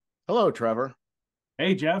Hello, Trevor.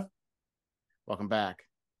 Hey, Jeff. Welcome back.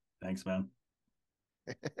 Thanks, man.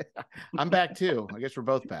 I'm back too. I guess we're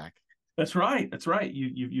both back. That's right. That's right.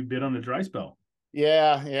 You've been on a dry spell.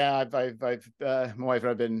 Yeah. My wife and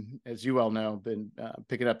I've been, as you well know, been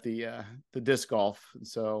picking up the disc golf, and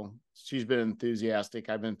so she's been enthusiastic.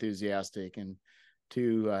 I've been enthusiastic, and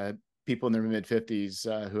two people in their mid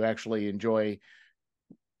 50s who actually enjoy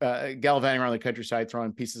gallivanting around the countryside,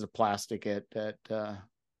 throwing pieces of plastic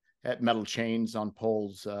at metal chains on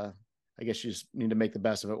poles. I guess you just need to make the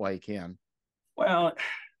best of it while you can. Well,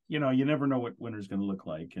 you never know what winter's going to look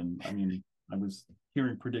like, and I mean, I was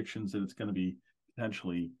hearing predictions that it's going to be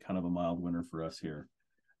potentially kind of a mild winter for us here,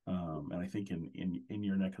 and I think in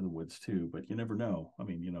your neck of the woods too. But you never know. I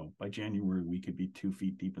mean, by January we could be 2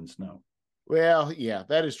 feet deep in snow. Well, yeah,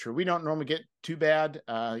 that is true. We don't normally get too bad.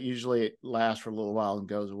 Usually it lasts for a little while and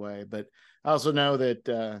goes away. But I also know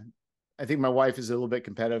that I think my wife is a little bit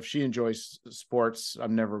competitive. She enjoys sports.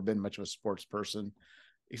 I've never been much of a sports person,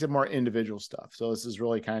 except more individual stuff. So this is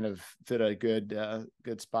really kind of fit a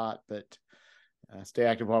good spot. But stay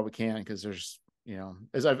active while we can, because there's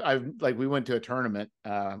as I've like we went to a tournament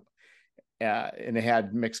and they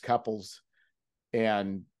had mixed couples,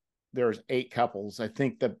 and there's 8 couples. I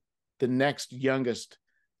think the next youngest,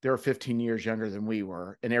 they were 15 years younger than we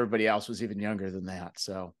were, and everybody else was even younger than that.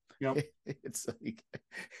 So Yep, it's like,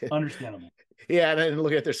 understandable. yeah. And then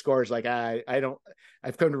look at their scores. Like I don't,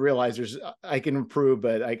 I've come to realize I can improve,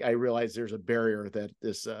 but I realize there's a barrier that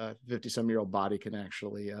this 50-some-year-old body can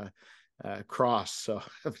actually cross. So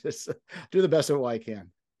just do the best of what I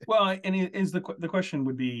can. Well, and the question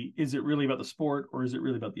would be: is it really about the sport, or is it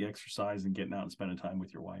really about the exercise and getting out and spending time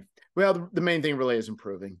with your wife? Well, the main thing really is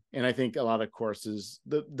improving. And I think a lot of courses,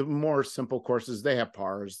 the more simple courses, they have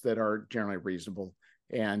pars that are generally reasonable.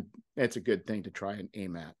 And it's a good thing to try and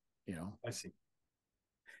aim at. I see.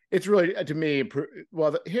 It's really, to me,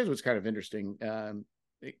 well, here's what's kind of interesting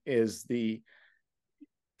is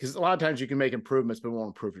because a lot of times you can make improvements, but won't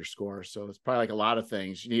improve your score. So it's probably like a lot of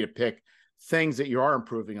things. You need to pick things that you are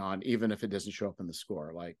improving on, even if it doesn't show up in the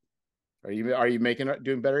score. Like, are you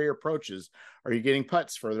doing better your approaches? Are you getting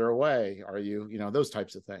putts further away? Are you those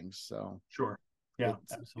types of things? So Sure. Yeah,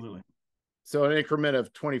 it's absolutely. so an increment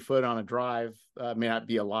of 20 foot on a drive may not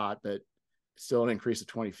be a lot, but still an increase of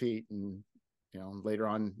 20 feet, and later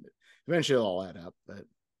on, eventually it'll all add up. But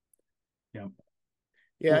Yeah.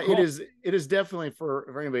 yeah, Well, it cool. is. It is definitely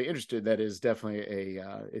for anybody interested. That is definitely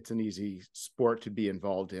it's an easy sport to be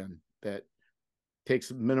involved in. That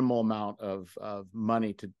takes minimal amount of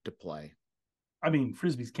money to play. I mean,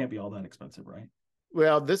 frisbees can't be all that expensive, right?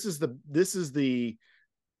 Well, this is the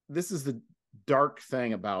dark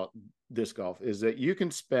thing about disc golf is that you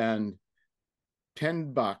can spend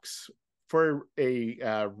 $10 for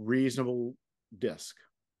a reasonable disc.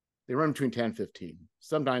 They run between 10 and 15,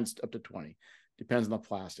 sometimes up to 20. Depends on the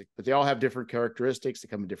plastic, but they all have different characteristics. They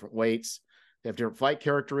come in different weights. They have different flight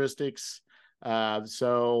characteristics.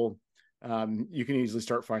 So you can easily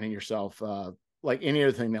start finding yourself like any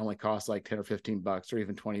other thing that only costs like 10 or $15 or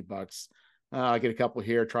even $20. I'll get a couple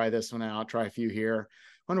here, try this one out, try a few here.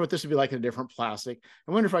 Wonder what this would be like in a different plastic.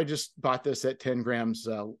 I wonder if I just bought this at 10 grams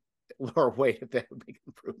lower weight, if that would make an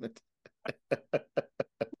improvement.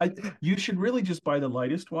 You should really just buy the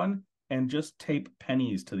lightest one and just tape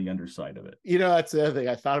pennies to the underside of it. That's the other thing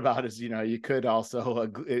I thought about is, you could also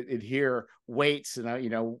adhere weights,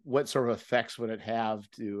 and, what sort of effects would it have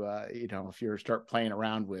to, if you start playing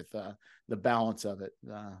around with the balance of it.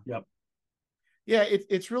 Yep. Yeah,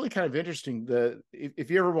 it's really kind of interesting. If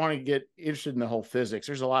you ever want to get interested in the whole physics,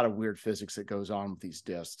 there's a lot of weird physics that goes on with these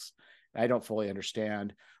discs. I don't fully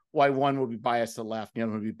understand why one would be biased to the left, the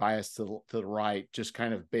other would be biased to the right, just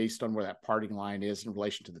kind of based on where that parting line is in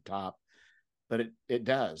relation to the top. But it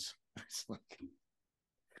does. It's like,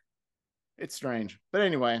 it's strange. But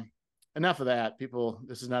anyway, enough of that. People,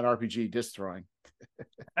 this is not RPG disc throwing.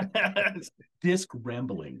 Disc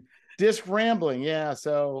rambling. Disc rambling, yeah.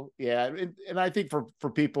 So yeah, and I think for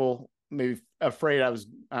people maybe afraid, I don't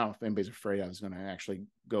know if anybody's afraid I was going to actually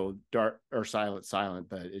go dark or silent,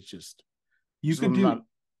 but it's just You just could do not.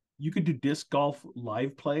 you could do disc golf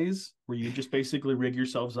live plays where you just basically rig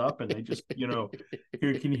yourselves up and they just,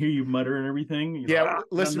 can hear you mutter and everything, Yeah,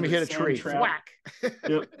 listen to under me the hit a sand tree, trap. thwack,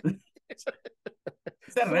 Yep.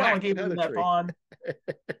 Is that an thwack, alligator in another that tree. pond?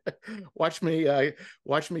 Watch me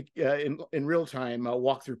in real time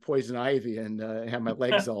walk through poison ivy and have my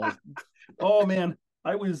legs all. Oh man,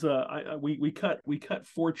 I was we cut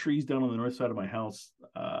 4 trees down on the north side of my house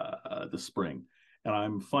this spring, and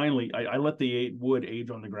I let the wood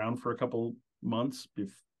age on the ground for a couple months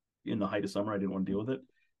in the height of summer. I didn't want to deal with it,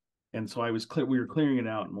 And so we were clearing it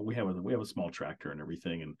out, and we have a small tractor and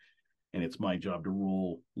everything, and it's my job to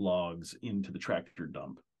roll logs into the tractor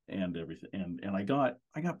dump and everything. And I got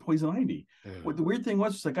poison ivy. What the weird thing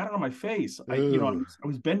was I got it on my face. I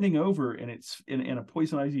was bending over, and it's in a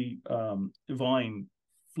poison ivy vine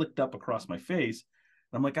flicked up across my face.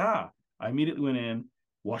 And I'm like, I immediately went in,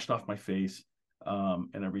 washed off my face,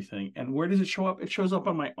 and everything. And where does it show up? It shows up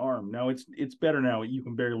on my arm. Now it's better now. You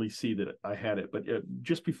can barely see that I had it, but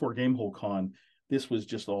just before Gamehole Con, this was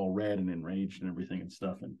just all red and enraged and everything and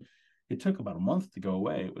stuff. And it took about a month to go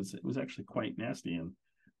away. It was actually quite nasty, and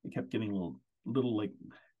it kept getting little like,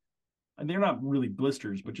 and they're not really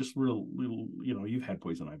blisters, but just little. You've had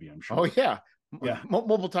poison ivy, I'm sure. Oh yeah, yeah,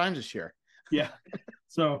 multiple times this year. Yeah.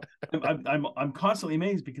 So I'm constantly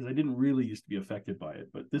amazed because I didn't really used to be affected by it,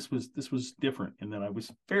 but this was different. And then I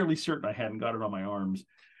was fairly certain I hadn't got it on my arms,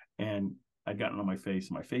 and I'd gotten it on my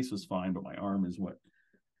face. My face was fine, but my arm is what,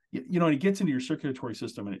 and it gets into your circulatory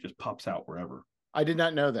system and it just pops out wherever. I did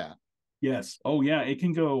not know that. Yes. Oh yeah. It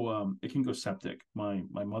can go septic. My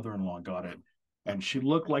mother-in-law got it, and she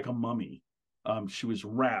looked like a mummy. She was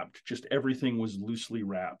wrapped. Just everything was loosely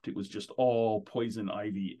wrapped. It was just all poison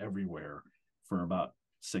ivy everywhere for about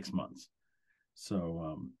 6 months.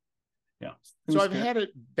 So, yeah. So I've had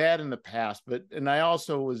it bad in the past, and I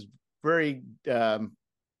also was very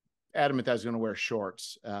adamant that I was going to wear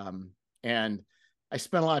shorts. And I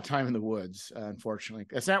spent a lot of time in the woods, unfortunately.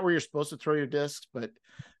 That's not where you're supposed to throw your discs, but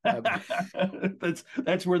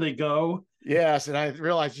that's where they go. Yes. And I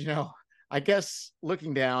realized, I guess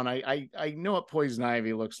looking down, I know what poison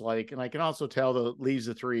ivy looks like. And I can also tell the leaves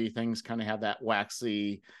of three things kind of have that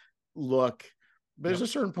waxy look. But there's a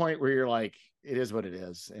certain point where you're like, it is what it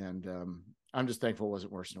is. And I'm just thankful it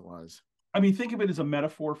wasn't worse than it was. I mean, think of it as a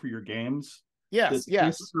metaphor for your games. Yes.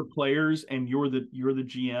 For players, and you're the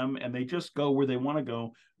GM, and they just go where they want to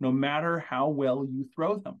go, no matter how well you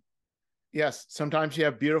throw them. Yes. Sometimes you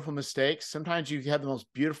have beautiful mistakes. Sometimes you have the most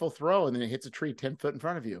beautiful throw, and then it hits a tree 10 foot in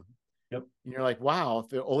front of you. Yep. And you're like, wow,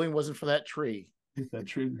 if it only wasn't for that tree. Is that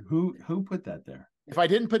true? Who put that there? If I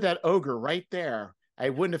didn't put that ogre right there, I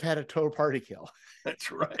wouldn't have had a total party kill.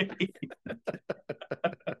 That's right.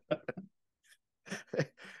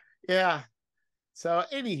 Yeah. So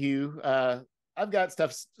anywho, I've got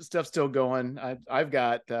stuff still going. I've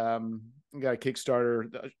got a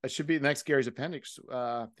Kickstarter. I should be the next Gary's Appendix.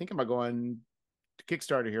 I think I'm going to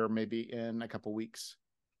Kickstarter here maybe in a couple weeks.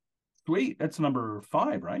 Sweet. That's number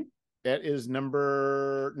 5, right? That is it's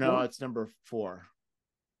number 4.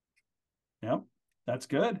 Yep. That's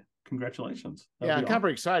good. Congratulations. Yeah, I'm kind of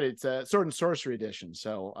excited. It's a Sword and Sorcery edition.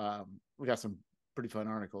 So we got some pretty fun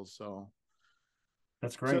articles. So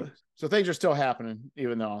that's great. So things are still happening,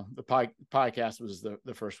 even though the podcast was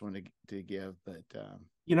the first one to give. But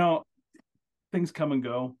things come and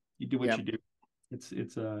go. You do what you do. It's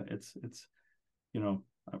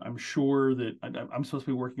I'm sure that I'm supposed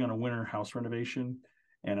to be working on a winter house renovation,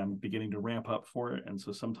 and I'm beginning to ramp up for it. And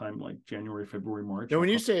so sometime like January, February, March. Now, when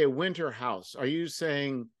you say a winter house, are you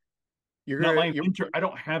saying winter? I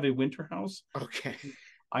don't have a winter house. Okay.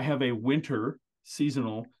 I have a winter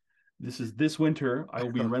seasonal. This winter I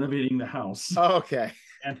will be renovating the house. Oh, okay.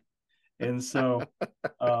 And so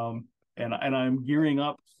and I'm gearing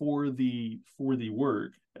up for the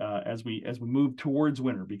work as we move towards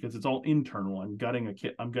winter, because it's all internal. I'm gutting a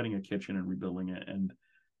kitchen and rebuilding it, and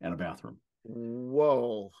a bathroom.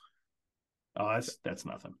 Whoa. That's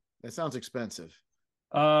nothing. That sounds expensive.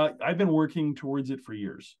 I've been working towards it for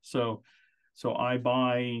years. So I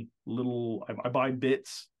buy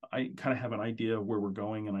bits. I kind of have an idea of where we're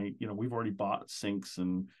going, and we've already bought sinks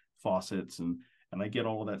and faucets, and I get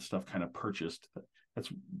all of that stuff kind of purchased. That's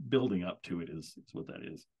building up to it is what that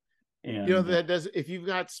is. And that does, if you've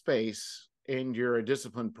got space and you're a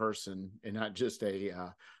disciplined person and not just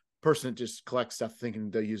a person that just collects stuff thinking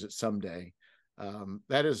they'll use it someday,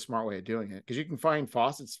 that is a smart way of doing it, because you can find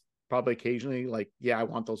faucets probably occasionally like, I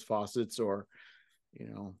want those faucets, or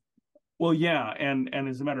well, yeah, and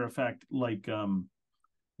as a matter of fact, like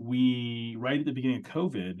we right at the beginning of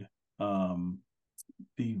COVID,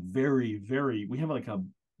 we have like a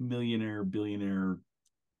billionaire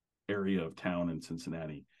area of town in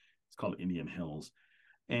Cincinnati. It's called Indian Hills,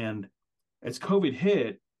 and as COVID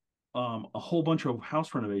hit, a whole bunch of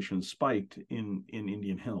house renovations spiked in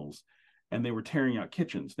Indian Hills, and they were tearing out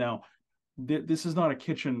kitchens. Now, this is not a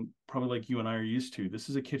kitchen probably like you and I are used to. This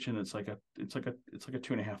is a kitchen that's like a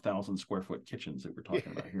 2,500 square foot kitchens that we're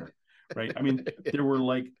talking about here, right? I mean, there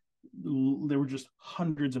were just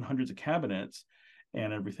hundreds and hundreds of cabinets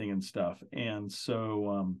and everything and stuff. And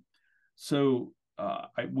so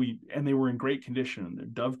they were in great condition. They're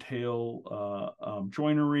dovetail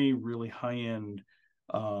joinery, really high end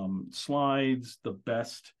slides, the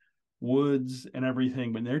best woods and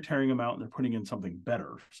everything. But they're tearing them out and they're putting in something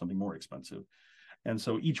better, something more expensive. And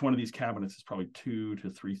so each one of these cabinets is probably $2,000 to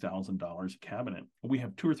 $3,000 a cabinet. We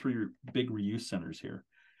have 2 or 3 big reuse centers here,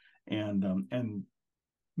 and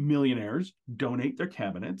millionaires donate their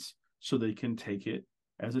cabinets so they can take it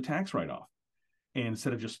as a tax write-off, and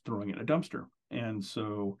instead of just throwing it in a dumpster. And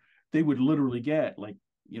so they would literally get, like,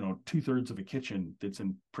 2/3 of a kitchen that's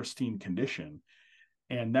in pristine condition,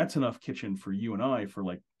 and that's enough kitchen for you and I for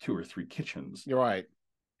like 2 or 3 kitchens. You're right.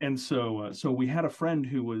 And so we had a friend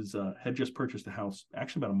who had just purchased a house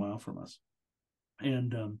actually about a mile from us,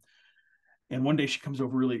 and one day she comes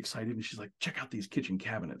over really excited and she's like, check out these kitchen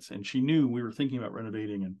cabinets. And she knew we were thinking about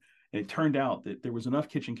renovating, and it turned out that there was enough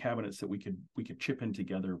kitchen cabinets that we could chip in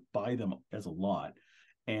together, buy them as a lot,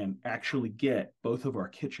 and actually get both of our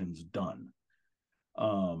kitchens done.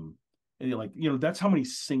 And that's how many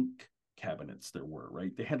sink cabinets there were,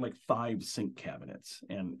 right? They had like 5 sink cabinets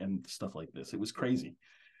and stuff like this. It was crazy.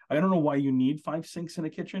 I don't know why you need 5 sinks in a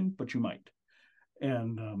kitchen, but you might.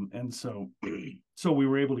 And so we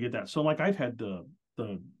were able to get that. So like I've had the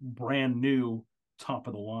brand new top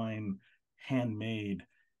of the line handmade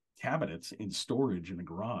cabinets in storage in a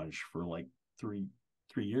garage for like 3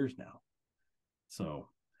 years now. So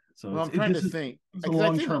well, I'm trying to think. It's a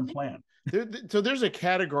long-term plan. So there's a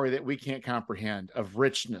category that we can't comprehend, of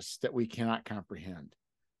richness that we cannot comprehend.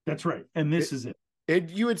 That's right. And this is it.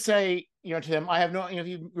 You would say, to them, I have no, if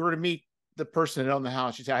you were to meet the person that owned the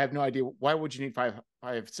house, you say, I have no idea. Why would you need five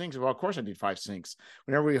sinks? Well, of course I need 5 sinks.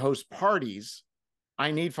 Whenever we host parties,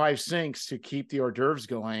 I need 5 sinks to keep the hors d'oeuvres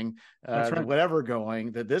going, right. Whatever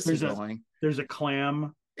going, is going. There's a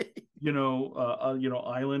clam,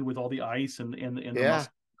 island with all the ice and the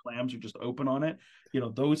clams are just open on it.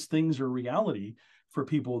 Those things are reality for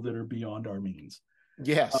people that are beyond our means.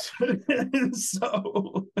 Yes.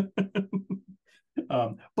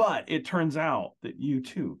 But it turns out that you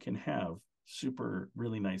too can have super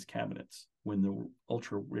really nice cabinets when the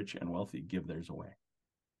ultra rich and wealthy give theirs away.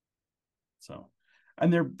 So,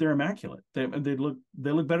 and they're immaculate. They look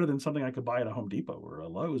better than something I could buy at a Home Depot or a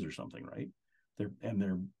Lowe's or something, right?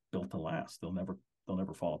 They're built to last. They'll never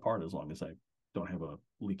fall apart as long as I don't have a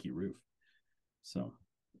leaky roof. So,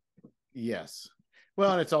 yes.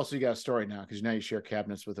 Well, and it's also, you got a story now because now you share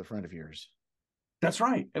cabinets with a friend of yours. That's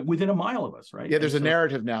right. Within a mile of us, right? Yeah, there's a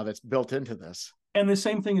narrative now that's built into this. And the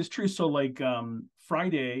same thing is true. So like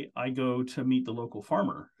Friday, I go to meet the local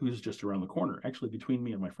farmer who's just around the corner, actually between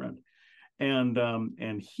me and my friend.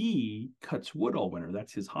 And he cuts wood all winter.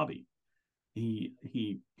 That's his hobby. He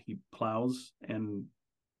plows and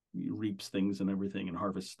reaps things and everything and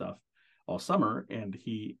harvests stuff all summer. And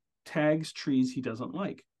he tags trees he doesn't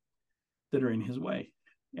like that are in his way.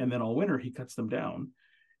 And then all winter he cuts them down.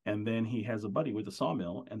 And then he has a buddy with a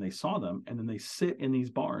sawmill, and they saw them, and then they sit in these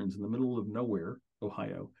barns in the middle of nowhere,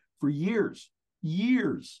 Ohio, for years.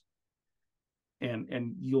 And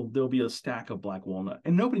there'll be a stack of black walnut,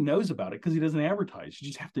 and nobody knows about it because he doesn't advertise. You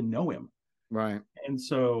just have to know him, right? And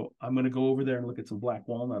so I'm going to go over there and look at some black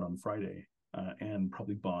walnut on Friday, and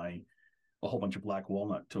probably buy a whole bunch of black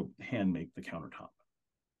walnut to hand make the countertop.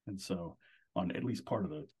 And so on at least part of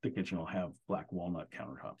the kitchen, I'll have black walnut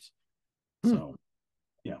countertops. So.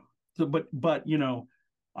 Yeah. So, but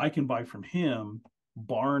I can buy from him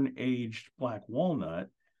barn aged black walnut.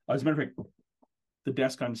 As a matter of fact, the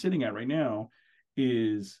desk I'm sitting at right now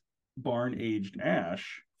is barn aged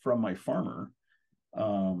ash from my farmer.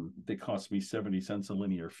 That cost me 70 cents a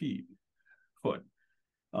linear foot,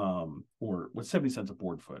 or 70 cents a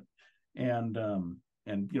board foot, and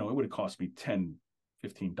it would have cost me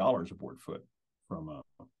 $10-15 a board foot from a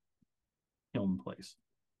kiln place.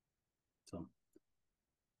 So.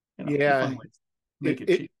 Make it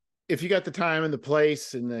cheap. If you got the time and the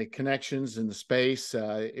place and the connections and the space,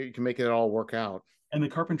 you can make it all work out. And the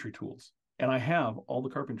carpentry tools. And I have all the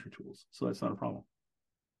carpentry tools, so that's not a problem.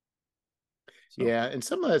 So. Yeah, and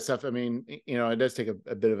some of that stuff, I mean, it does take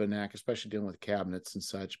a bit of a knack, especially dealing with cabinets and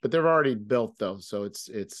such. But they're already built though, so it's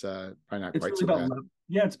probably not quite so bad.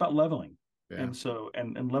 It's about leveling. Yeah. And so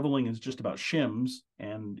and leveling is just about shims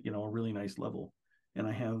and a really nice level. And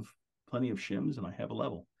I have plenty of shims and I have a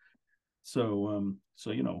level. So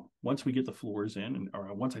once we get the floors in,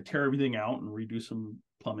 or once I tear everything out and redo some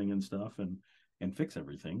plumbing and stuff and fix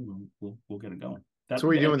everything, we'll get it going. So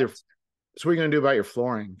what are you doing so what are you going to do about your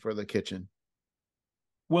flooring for the kitchen?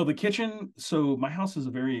 Well, the kitchen, so my house is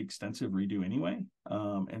a very extensive redo anyway.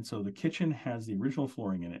 And so the kitchen has the original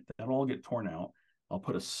flooring in it. That'll all get torn out. I'll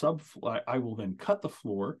put I will then cut the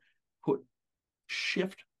floor, put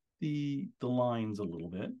shift the lines a little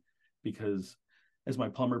bit, because as my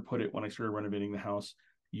plumber put it when I started renovating the house,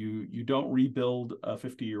 you don't rebuild a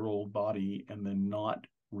 50-year-old body and then not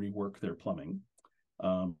rework their plumbing.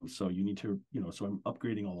 So you need to, so I'm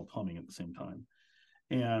upgrading all the plumbing at the same time.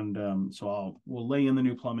 And so we'll lay in the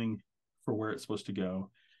new plumbing for where it's supposed to go.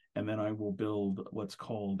 And then I will build what's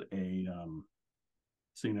called I've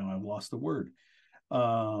lost the word.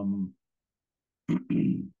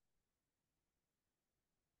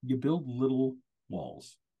 You build little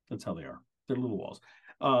walls. That's how they are. They're little walls.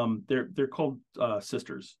 They're called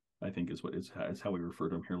sisters, I think is how we refer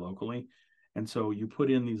to them here locally. And so you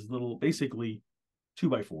put in these little, basically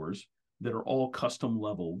 2x4s that are all custom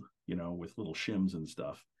leveled, with little shims and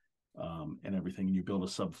stuff, and everything. And you build a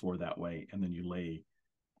subfloor that way, and then you lay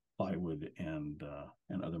plywood and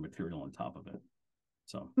other material on top of it.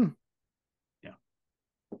 So, yeah.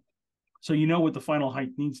 So what the final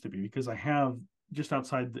height needs to be, because I have just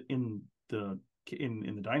outside in the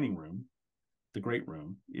dining room, the great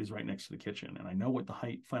room is right next to the kitchen, and I know what the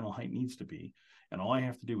final height needs to be, and all I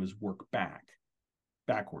have to do is work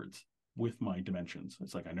backwards with my dimensions.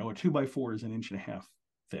 It's like I know a 2x4 is 1.5 inches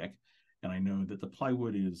thick, and I know that the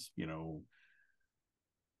plywood is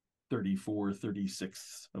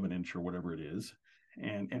 34/36 of an inch or whatever it is,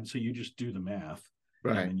 and so you just do the math,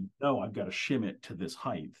 right? And then I've got to shim it to this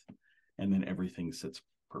height, and then everything sits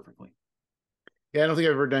perfectly. Yeah, I don't think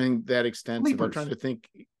I've ever done that extensive. Sleepers. I'm trying to think.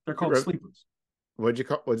 They're called sleepers.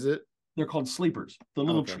 What's it? They're called sleepers. The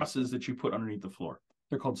little trusses that you put underneath the floor.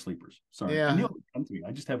 They're called sleepers. Sorry. Yeah. I knew it would come to me.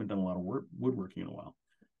 I just haven't done a lot of woodworking in a while.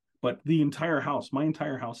 But my entire house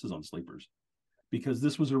is on sleepers, because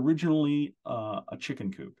this was originally a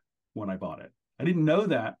chicken coop when I bought it. I didn't know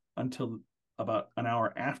that until about an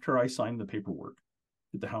hour after I signed the paperwork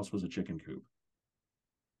that the house was a chicken coop.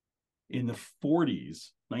 In the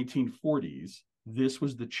 1940s, this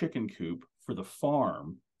was the chicken coop for the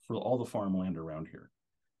farm, for all the farmland around here.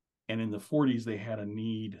 And in the 40s,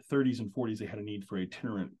 30s and 40s, they had a need for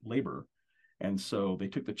itinerant labor. And so they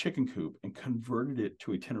took the chicken coop and converted it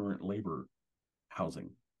to itinerant labor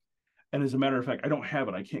housing. And as a matter of fact, I don't have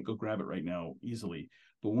it. I can't go grab it right now easily.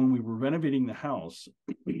 But when we were renovating the house,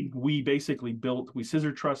 we basically built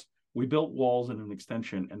walls and an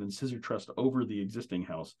extension, and then scissor trussed over the existing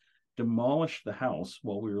house, demolished the house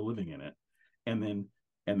while we were living in it, and then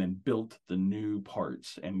built the new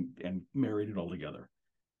parts and married it all together.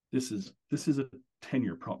 This is a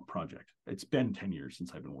 10-year project. It's been 10 years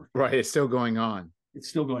since I've been working. Right. It's still going on. It's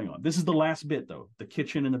still going on. This is the last bit, though. The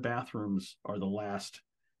kitchen and the bathrooms are the last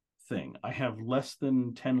thing. I have less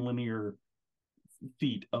than 10 linear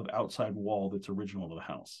feet of outside wall that's original to the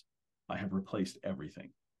house. I have replaced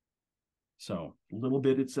everything. So little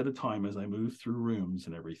bits at a time, as I move through rooms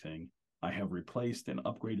and everything, I have replaced and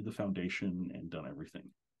upgraded the foundation and done everything.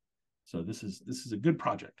 So this is a good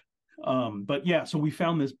project. But yeah, so we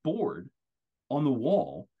found this board on the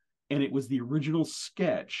wall, and it was the original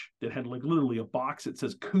sketch that had like literally a box that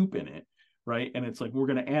says coop in it, right? And it's like, we're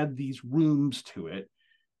going to add these rooms to it,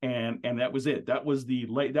 and that was it. That was the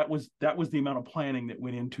amount of planning that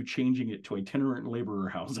went into changing it to itinerant laborer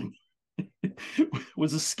housing.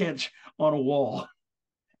 Was a sketch on a wall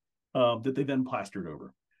that they then plastered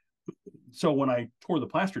over. So when I tore the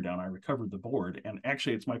plaster down, I recovered the board, and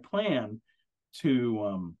actually it's my plan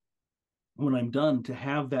to when I'm done, to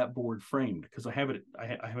have that board framed, because I have it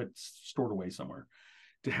stored away somewhere,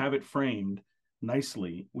 to have it framed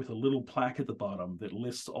nicely with a little plaque at the bottom that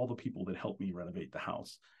lists all the people that helped me renovate the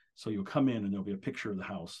house. So you'll come in and there'll be a picture of the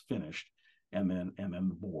house finished, and then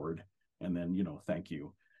the board, and then thank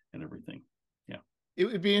you and everything. Yeah, it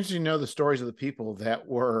would be interesting to know the stories of the people that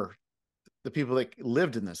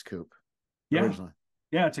lived in this coop. Yeah, originally.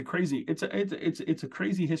 Yeah, it's a crazy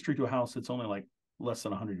history to a house that's only like less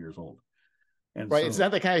than 100 years old. And right. So, it's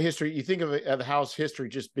not the kind of history you think of the house history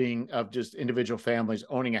just being of just individual families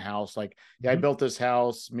owning a house. Like, I built this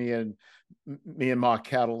house, me and Ma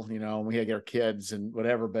Kettle, and we had our kids and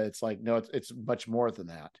whatever, but it's like, no, it's much more than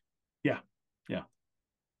that. Yeah. Yeah.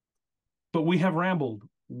 But we have rambled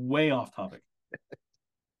way off topic.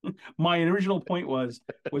 My original point was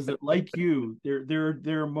that, like you, there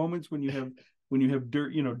are moments when you have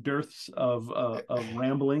dearths of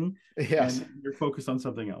rambling, yes, and you're focused on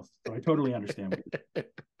something else. So I totally understand.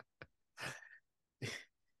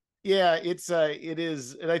 Yeah, it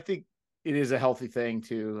is, and I think it is a healthy thing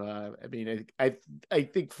to. I mean, I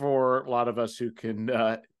think for a lot of us who can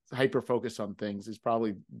hyper focus on things, it's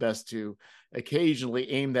probably best to occasionally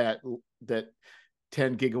aim that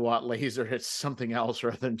 10 gigawatt laser at something else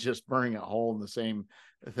rather than just burning a hole in the same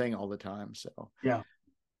thing all the time. So yeah.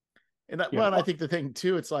 And I think the thing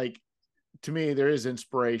too, it's like, to me, there is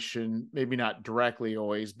inspiration, maybe not directly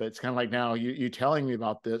always, but it's kind of like now you telling me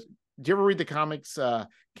about this. Do you ever read the comics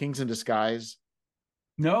Kings in Disguise?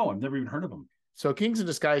 No, I've never even heard of them. So Kings in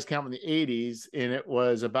Disguise came out in the 80s, and it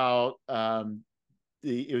was about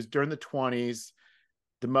it was during the 20s.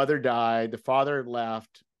 The mother died, the father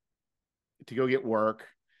left to go get work,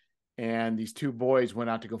 and these two boys went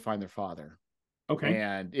out to go find their father. Okay.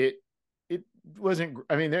 And it wasn't,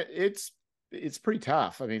 I mean, it's pretty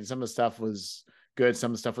tough. I mean, some of the stuff was good,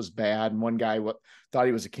 some of the stuff was bad. And one guy thought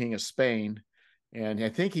he was a king of Spain, and I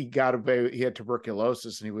think he got away. He had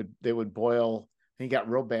tuberculosis, and they would boil. And he got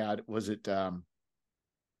real bad. Was it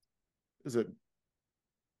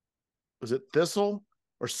was it thistle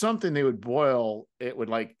or something? They would boil. It would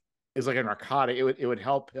like it's like a narcotic. It would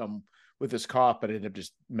help him with his cough, but it ended up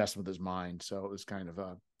just messing with his mind. So it was kind of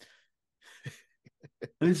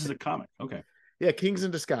This is a comic. Okay. yeah, Kings in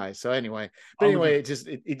Disguise. So anyway, but anyway, it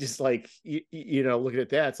just like looking at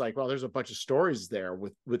that, it's like, well, there's a bunch of stories there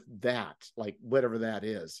with that, like whatever that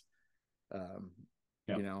is. Um,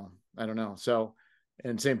 Yep. I don't know. So,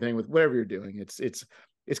 and same thing with whatever you're doing. It's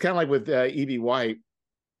kind of like with E.B. White.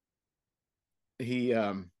 He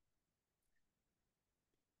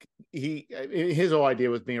his whole idea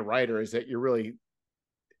with being a writer is that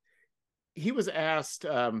he was asked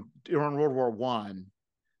during World War One,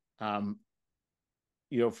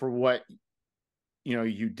 for what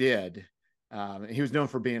you did. He was known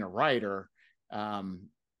for being a writer,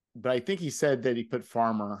 but I think he said that he put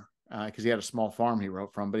farmer because he had a small farm he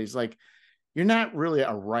wrote from. But he's like, you're not really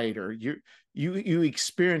a writer. You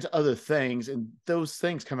experience other things, and those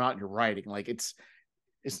things come out in your writing. Like it's,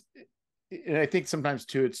 and I think sometimes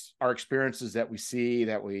too, it's our experiences that we see,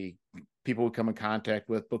 people we come in contact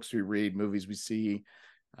with, books we read, movies we see,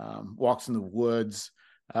 walks in the woods.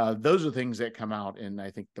 Those are things that come out in,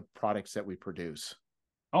 I think, the products that we produce.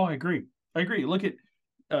 Oh, I agree. Look at,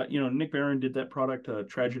 Nick Barron did that product,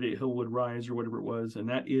 Tragedy at Hillwood Rise or whatever it was. And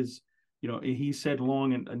that is, he said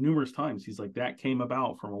long and numerous times, he's like, that came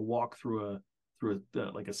about from a walk through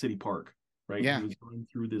like a city park, right? Yeah. He was going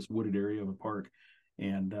through this wooded area of a park.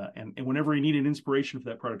 And whenever he needed inspiration for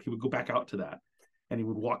that product, he would go back out to that and he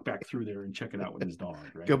would walk back through there and check it out with his dog,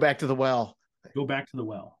 right? Go back to the well. Go back to the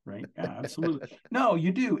well, right? Yeah, absolutely. No,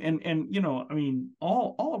 you do. And I mean,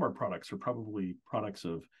 all of our products are probably products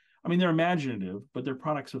of, I mean, they're imaginative, but they're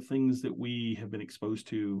products of things that we have been exposed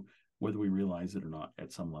to, whether we realize it or not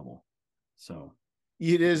at some level. So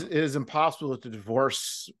it is impossible to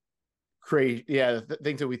divorce things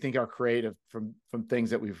that we think are creative from things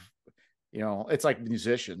that we've, it's like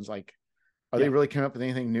musicians. Like, are they really coming up with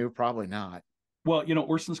anything new? Probably not. Well,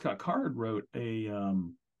 Orson Scott Card wrote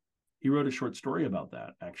he wrote a short story about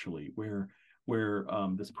that, actually, where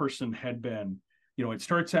this person had been, it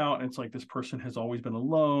starts out and it's like this person has always been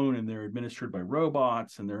alone and they're administered by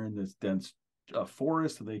robots and they're in this dense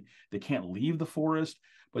forest. So they can't leave the forest,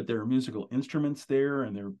 but there are musical instruments there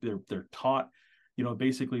and they're taught,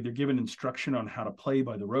 basically they're given instruction on how to play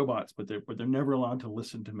by the robots, but they're never allowed to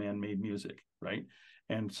listen to man-made music, right?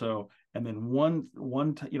 And so, and then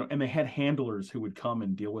and they had handlers who would come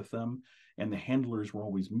and deal with them, and the handlers were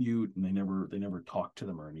always mute and they never talked to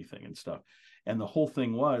them or anything and stuff. And the whole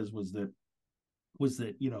thing was that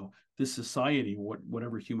this society,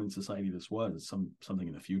 whatever human society this was, something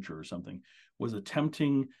in the future or something, was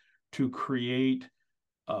attempting to create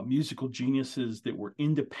musical geniuses that were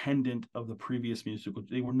independent of the previous musical.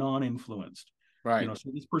 They were non-influenced. Right. So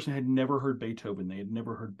this person had never heard Beethoven, they had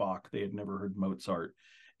never heard Bach, they had never heard Mozart,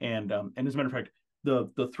 and as a matter of fact,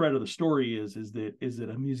 the thread of the story is that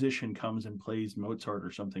a musician comes and plays Mozart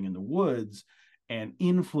or something in the woods and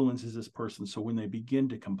influences this person. So when they begin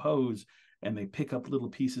to compose and they pick up little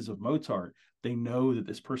pieces of Mozart, they know that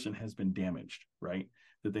this person has been damaged, right?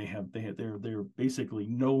 That they're basically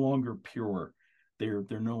no longer pure. They're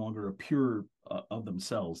no longer a pure of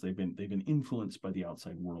themselves. They've been influenced by the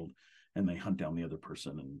outside world, and they hunt down the other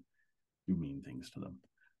person and do mean things to them.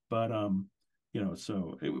 But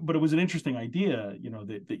but it was an interesting idea,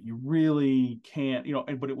 that you really can't,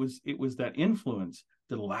 but it was that influence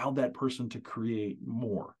that allowed that person to create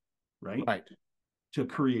more, right? Right. To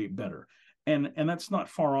create better. And that's not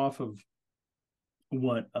far off of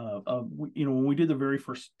what when we did the very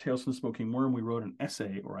first Tales from the Smoking Wyrm, I wrote an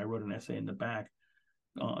essay in the back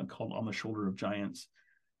called On the Shoulder of Giants.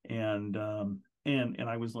 And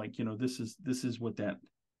I was like, this is what that,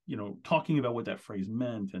 talking about what that phrase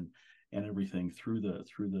meant and everything through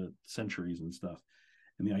the centuries and stuff.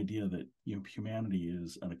 And the idea that, humanity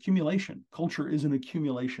is an accumulation. Culture is an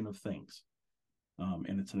accumulation of things.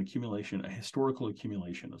 And it's a historical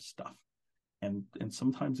accumulation of stuff. And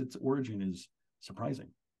sometimes its origin is surprising.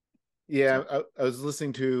 Yeah, So I was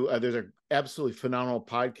listening to there's an absolutely phenomenal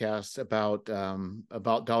podcast about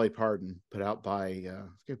Dolly Parton put out by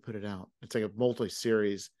I put it out. It's like a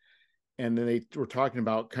multi-series, and then they were talking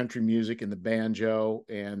about country music and the banjo,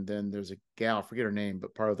 and then there's a gal, I forget her name,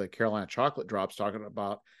 but part of the Carolina Chocolate Drops talking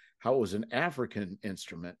about how it was an African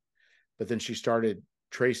instrument, but then she started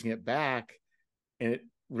tracing it back, and it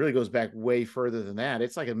really goes back way further than that.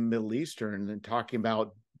 It's like a Middle Eastern, and talking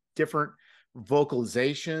about different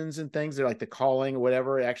vocalizations and things. They're like the calling or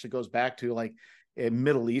whatever. It actually goes back to like a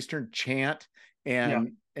Middle Eastern chant, yeah,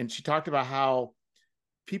 and she talked about how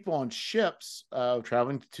people on ships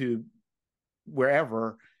traveling to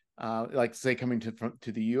wherever, like say coming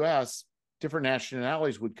to the U.S., different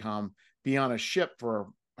nationalities would come, be on a ship for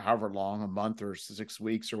however long, a month or 6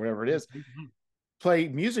 weeks or whatever it is, play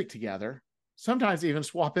music together, sometimes even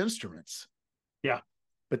swap instruments. yeah,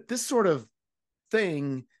 But this sort of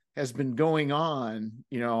thing has been going on,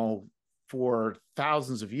 for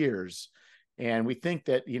thousands of years. And we think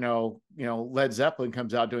that, Led Zeppelin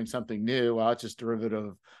comes out doing something new. Well, it's just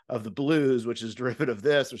derivative of the blues, which is derivative of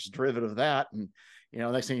this, which is derivative of that. And,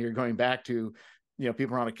 next thing you're going back to,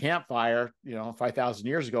 people around a campfire, 5,000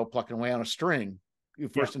 years ago, plucking away on a string. You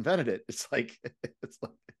yeah, first invented it. It's like, it's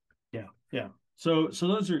like, yeah, yeah. So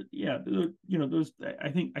those are, yeah, those, I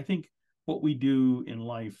think what we do in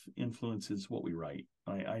life influences what we write.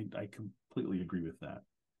 I completely agree with that.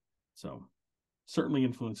 So certainly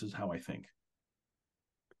influences how I think.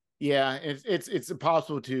 yeah, it's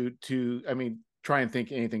impossible I mean, try and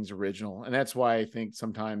think anything's original, and that's why I think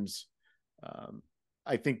sometimes, um,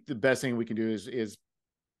 I think the best thing we can do is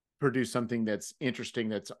produce something that's interesting,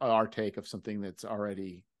 that's our take of something that's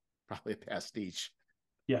already probably a pastiche.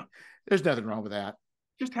 Yeah. There's nothing wrong with that.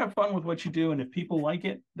 Just have fun with what you do. And if people like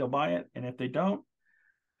it, they'll buy it. And if they don't,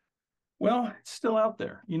 well, it's still out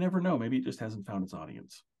there. You never know. Maybe it just hasn't found its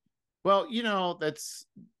audience. Well, that's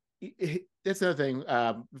another thing.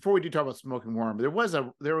 Before we do talk about Smoking Worm, there was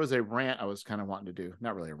a rant I was kind of wanting to do.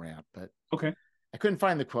 Not really a rant, but Okay. I couldn't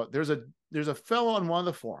find the quote. There's a fellow on one of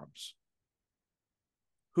the forums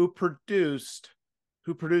who produces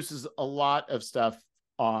a lot of stuff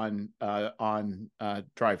on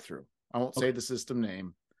drive through. I won't say Okay. the system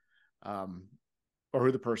name, um, or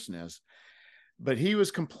who the person is, but he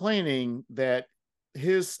was complaining that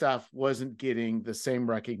his stuff wasn't getting the same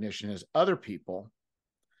recognition as other people.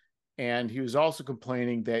 And he was also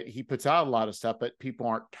complaining that he puts out a lot of stuff, but people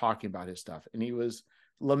aren't talking about his stuff. And he was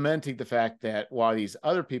lamenting the fact that while these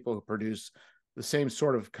other people who produce the same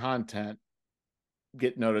sort of content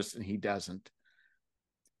get noticed and he doesn't.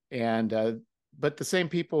 And but the same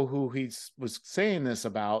people who he was saying this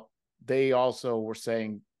about, they also were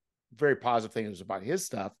saying very positive things about his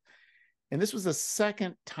stuff. And this was the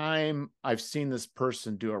second time I've seen this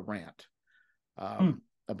person do a rant, Hmm.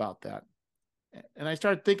 about that. And I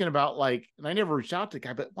started thinking about, like, and I never reached out to the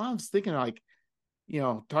guy, but while I was thinking, like,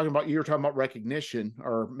 talking about, you were talking about recognition,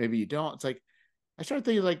 or maybe you don't. It's like, I started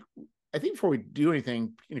thinking, like, I think before we do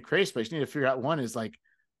anything in a creative space, you need to figure out, one is like,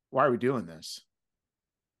 why are we doing this?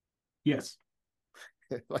 Yes.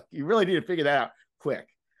 Like, you really need to figure that out quick.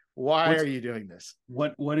 Why are What's you doing this?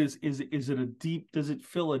 what is it a deep, does it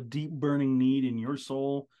fill a deep burning need in your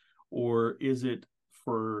soul, or is it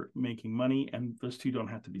for making money? And those two don't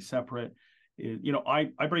have to be separate.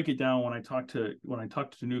 I break it down when I talk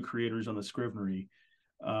to new creators on the Scrivenery,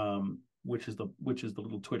 which is the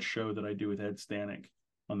little Twitch show that I do with Ed Stanek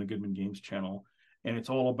on the Goodman Games channel. And it's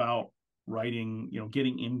all about writing,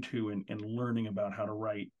 getting into and learning about how to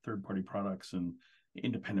write third-party products and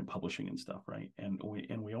independent publishing and stuff, right? And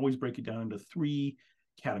we always break it down into three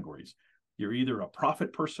categories. You're either a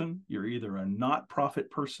profit person, you're either a not profit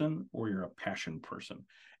person, or you're a passion person.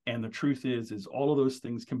 And the truth is all of those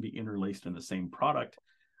things can be interlaced in the same product.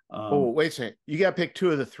 Oh, Um, wait a second. You got to pick two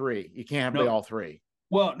of the three. You can't have no, all three.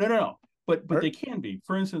 well, no. But Or, they can be.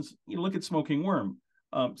 For instance, you look at Smoking Wyrm.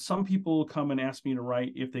 Some people come and ask me to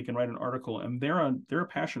write, if they can write an article, and they're a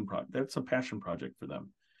passion project. That's a passion project for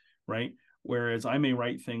them, right? Whereas I may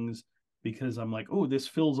write things because I'm like, oh, this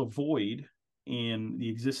fills a void in the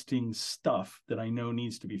existing stuff that I know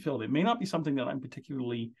needs to be filled. It may not be something that I'm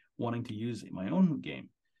particularly wanting to use in my own game,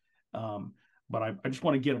 um, but I just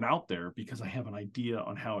want to get it out there because I have an idea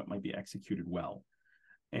on how it might be executed well.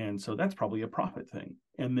 And so that's probably a profit thing.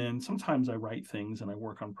 And then sometimes I write things and I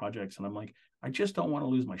work on projects and I'm like, I just don't want to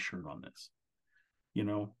lose my shirt on this,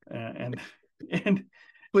 and and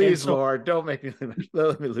And Please, so Lord, don't make me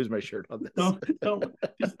let me lose my shirt on this. don't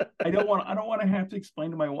just I don't want to have to explain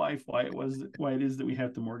to my wife why it is that we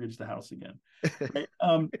have to mortgage the house again. Right.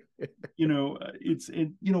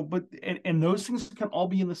 But and those things can all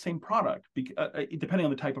be in the same product, depending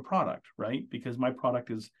on the type of product, right? Because my product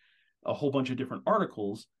is a whole bunch of different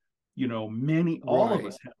articles. All of Right.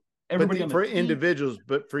 us have, But everybody on the for team. individuals,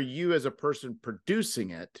 but for you as a person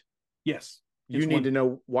producing it, Yes, you need to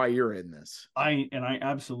know why you're in this. I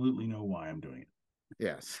absolutely know why I'm doing it.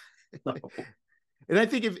 Yes. So, And I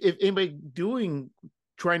think if anybody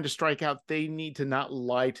trying to strike out, they need to not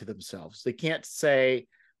lie to themselves. They can't say,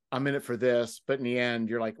 I'm in it for this, but in the end,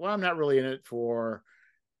 you're like, well, I'm not really in it for,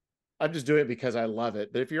 I'm just doing it because I love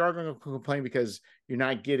it. But if you are going to complain because you're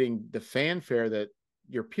not getting the fanfare that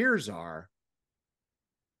your peers are,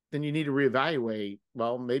 then you need to reevaluate.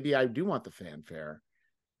 Well, maybe I do want the fanfare.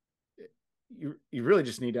 You really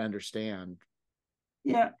just need to understand.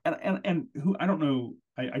 yeah, and who, I don't know,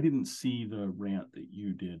 I didn't see the rant that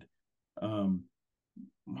you did.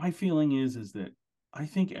 My feeling is that I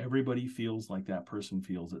think everybody feels like that person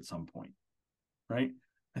feels at some point, right?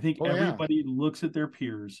 I think Oh yeah, everybody looks at their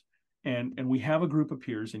peers, and we have a group of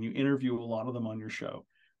peers, and you interview a lot of them on your show,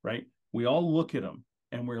 right? We all look at them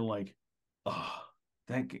and we're like, oh,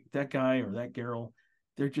 that guy or that girl,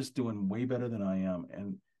 they're just doing way better than I am.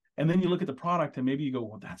 And then you look at the product and maybe you go,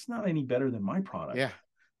 well, that's not any better than my product, yeah.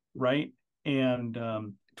 right? And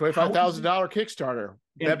 $25,000 Kickstarter,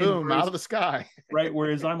 and boom, out of the sky. right,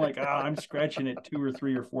 whereas I'm like, I'm scratching at 2 or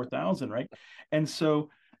 3 or 4,000, right? And so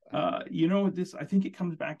this, I think it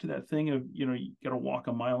comes back to that thing of, you got to walk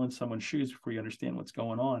a mile in someone's shoes before you understand what's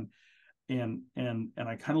going on. And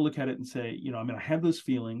I kind of look at it and say, I have those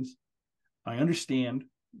feelings. I understand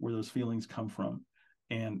where those feelings come from,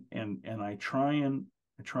 and I try and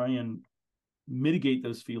mitigate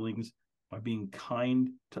those feelings by being kind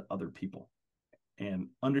to other people and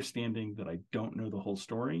understanding that I don't know the whole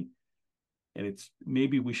story, and it's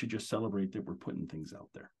maybe we should just celebrate that we're putting things out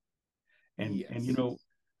there. And Yes.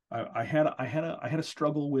 I had a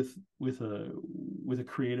struggle with a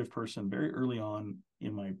creative person very early on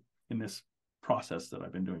in this process that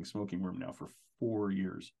I've been doing Smoking Wyrm now for 4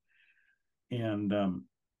 years, and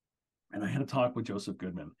I had a talk with Joseph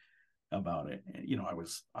Goodman about it. And,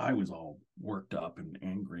 I was all worked up and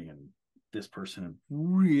angry, and this person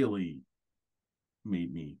really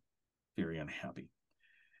made me very unhappy.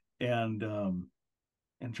 And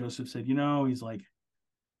Joseph said, he's like,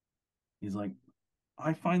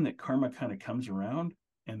 I find that karma kind of comes around,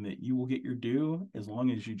 and that you will get your due as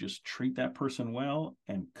long as you just treat that person well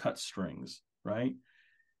and cut strings, right?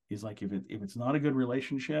 He's like, if it's not a good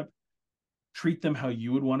relationship, treat them how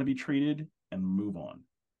you would want to be treated and move on.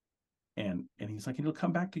 And he's like, it'll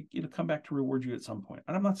come back to reward you at some point.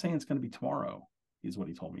 And I'm not saying it's going to be tomorrow, is what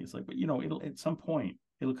he told me. He's like, but it'll at some point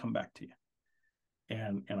it'll come back to you.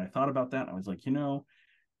 And I thought about that, and I was like,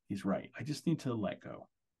 he's right. I just need to let go.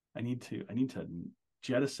 I need to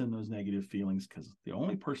jettison those negative feelings, because the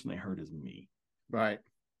only person they hurt is me. Right.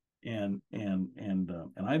 And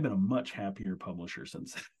I've been a much happier publisher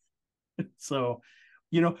since then. So,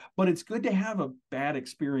 but it's good to have a bad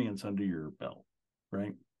experience under your belt,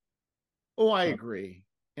 right? Oh, I agree.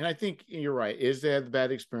 And I think you're right, is to have the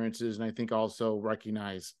bad experiences. And I think also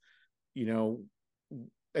recognize,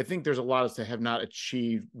 I think there's a lot of us that have not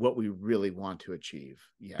achieved what we really want to achieve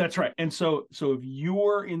yet. That's right. And so if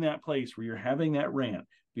you're in that place where you're having that rant,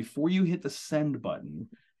 before you hit the send button,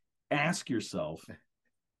 ask yourself,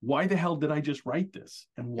 why the hell did I just write this?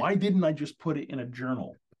 And why didn't I just put it in a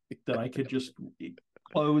journal that I could just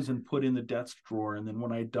close and put in the desk drawer? And then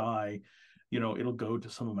when I die, it'll go to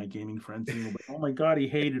some of my gaming friends, and you'll be, oh my God, he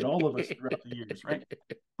hated all of us throughout the years, right?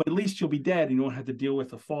 But at least you'll be dead and you won't have to deal with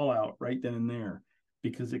the fallout right then and there,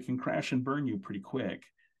 because it can crash and burn you pretty quick.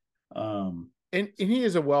 And he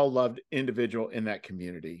is a well-loved individual in that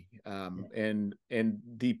community. And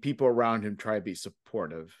the people around him try to be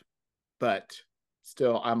supportive, but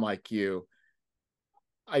still, I'm like you.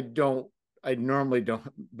 I normally don't,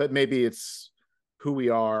 but maybe it's who we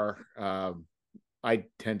are. I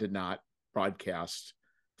tend to not broadcast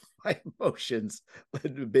my emotions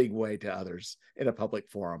in a big way to others in a public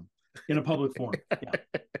forum. Yeah. A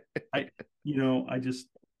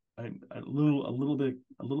little bit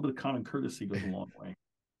of common courtesy goes a long way.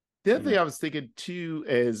 The other thing I was thinking too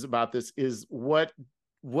is about this is what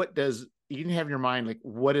does, you can have in your mind, like,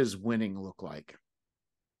 what does winning look like?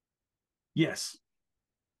 Yes.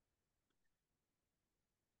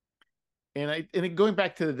 And going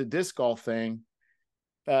back to the disc golf thing,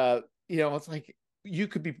 it's like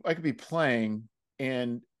I could be playing,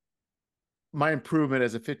 and my improvement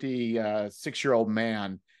as a 56-year-old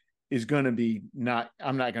man is going to be not,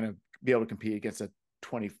 I'm not going to be able to compete against a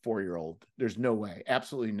 24-year-old. There's no way.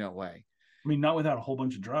 Absolutely no way. I mean, not without a whole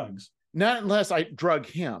bunch of drugs. Not unless I drug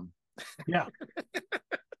him. Yeah.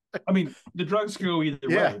 I mean, the drugs go either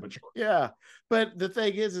Yeah. way, but sure. Yeah. But the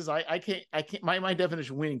thing is I can't, my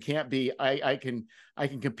definition of winning can't be, I can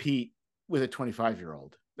compete with a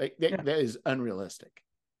 25-year-old. That is unrealistic.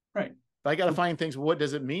 Right. But I got to find things. What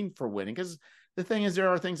does it mean for winning? Because the thing is, there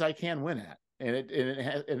are things I can win at,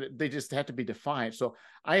 and they just have to be defined. So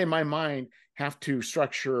I, in my mind, have to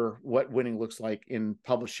structure what winning looks like in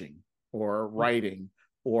publishing or writing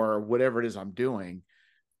or whatever it is I'm doing,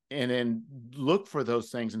 and then look for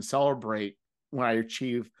those things and celebrate when I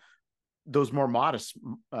achieve those more modest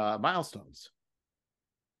milestones.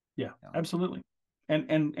 Yeah, absolutely.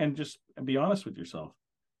 And just be honest with yourself.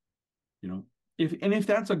 You know, if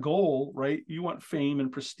that's a goal, right? You want fame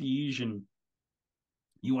and prestige, and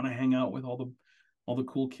you want to hang out with all the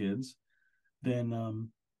cool kids,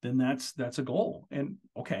 then that's a goal. And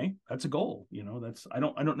okay, that's a goal. You know, that's I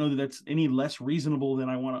don't know that that's any less reasonable than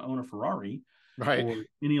I want to own a Ferrari, Right. or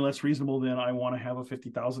any less reasonable than I want to have a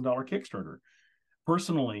 $50,000 Kickstarter.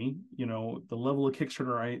 Personally, you know, the level of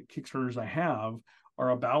Kickstarters I have are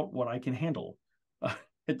about what I can handle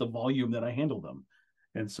at the volume that I handle them.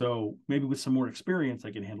 And so maybe with some more experience,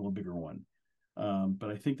 I can handle a bigger one. But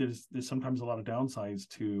I think there's sometimes a lot of downsides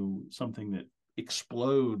to something that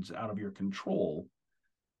explodes out of your control.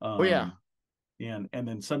 Oh yeah. And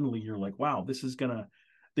then suddenly you're like, wow, this is gonna.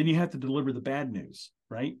 Then you have to deliver the bad news,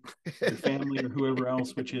 right? Your family or whoever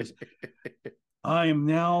else, which is, I am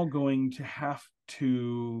now going to have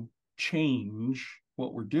to change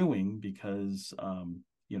what we're doing because,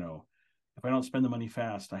 you know, if I don't spend the money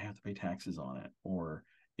fast, I have to pay taxes on it. Or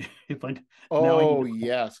if I now I need Oh to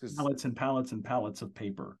yes, pallets and pallets and pallets of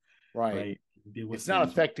paper, right. right? Deal with It's not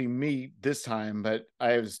things. affecting me this time, but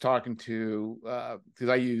I was talking to because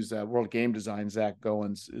I use World Game Design. Zach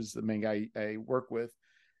Goins is the main guy I work with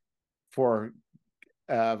for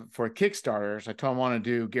Kickstarters. I told him I want to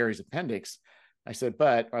do Gary's appendix. I said,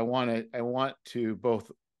 but I want to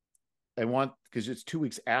both. I want, because it's 2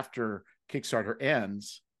 weeks after Kickstarter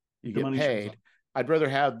ends, you The get money shows paid. up. I'd rather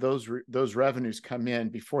have those revenues come in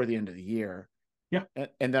before the end of the year, Yeah,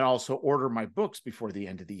 and then also order my books before the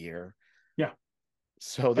end of the year. yeah,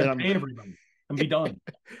 So then and I'm pay everybody and be done.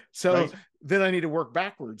 so Right. then I need to work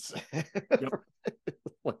backwards. Yep.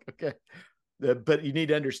 Like, okay, but you need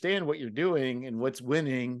to understand what you're doing and what's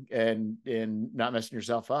winning, and not messing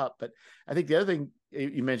yourself up. But I think the other thing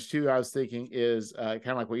you mentioned too, I was thinking, is kind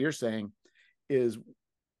of like what you're saying, is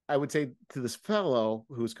I would say to this fellow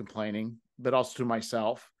who's complaining, but also to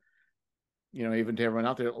myself, you know, even to everyone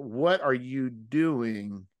out there, what are you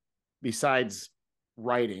doing besides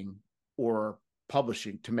writing or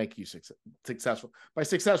publishing to make you successful? By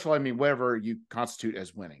successful, I mean whatever you constitute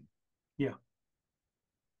as winning. Yeah.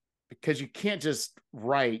 Because you can't just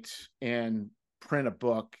write and print a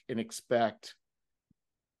book and expect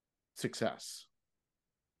success.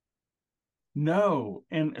 No,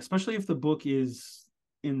 and especially if the book is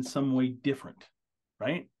in some way different,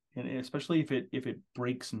 right? And especially if it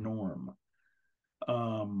breaks norm.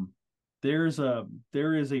 Um, there is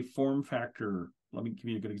a form factor. Let me give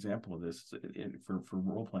you a good example of this for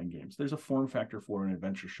role playing games. There's a form factor for what an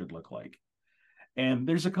adventure should look like, and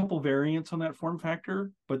there's a couple variants on that form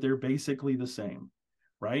factor, but they're basically the same,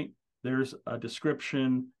 right? There's a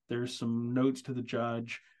description. There's some notes to the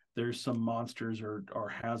judge. There's some monsters or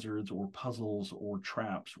hazards or puzzles or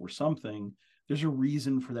traps or something. There's a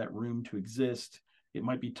reason for that room to exist. It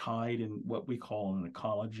might be tied in what we call an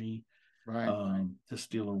ecology, Right. to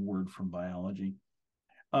steal a word from biology.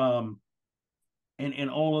 Um, and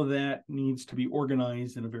all of that needs to be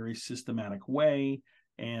organized in a very systematic way.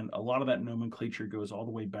 And a lot of that nomenclature goes all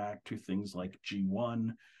the way back to things like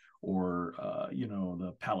G1 or, you know,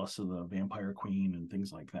 the Palace of the Vampire Queen and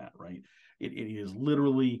things like that, right? It is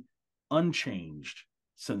literally unchanged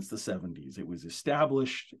since the 70s. It was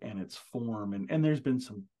established and its form, and there's been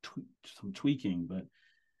some tweaking, but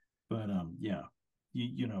yeah,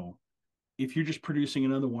 you know, if you're just producing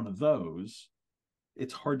another one of those,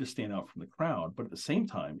 it's hard to stand out from the crowd. But at the same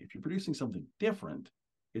time, if you're producing something different,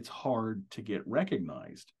 it's hard to get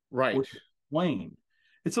recognized Right. or explained.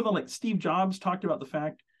 It's something like Steve Jobs talked about the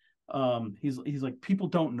fact, he's like, people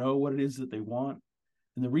don't know what it is that they want.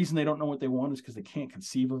 And the reason they don't know what they want is because they can't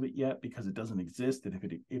conceive of it yet, because it doesn't exist.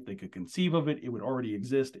 And if they could conceive of it, it would already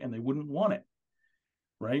exist and they wouldn't want it.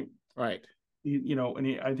 Right. Right. You know,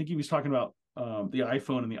 and I think he was talking about the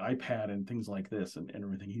iPhone and the iPad and things like this and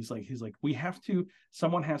everything. He's like,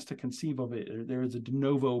 someone has to conceive of it. There is a de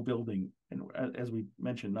novo building. And as we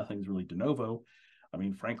mentioned, nothing's really de novo. I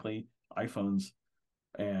mean, frankly, iPhones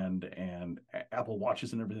and Apple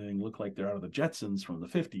Watches and everything look like they're out of the Jetsons from the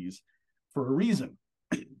 50s for a reason,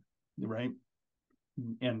 right?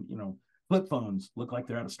 And, flip phones look like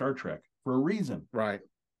they're out of Star Trek for a reason. Right.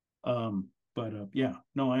 But yeah,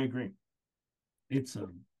 no, I agree. It's,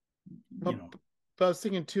 But I was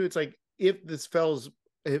thinking too, it's like, if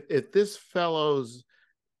this fellow's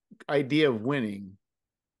idea of winning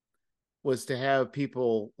was to have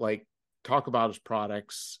people like talk about his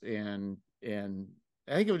products and I don't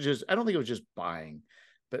think it was just buying,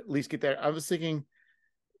 but at least get there. I was thinking,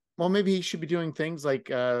 well, maybe he should be doing things like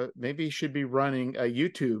maybe he should be running a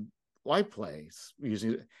YouTube live plays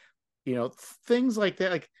using, things like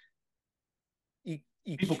that. Like you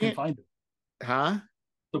people can't, can find him, huh?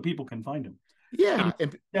 so people can find him. Yeah,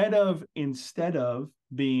 Instead of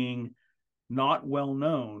being not well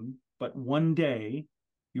known, but one day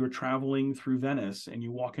you're traveling through Venice and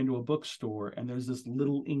you walk into a bookstore and there's this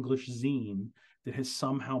little English zine that has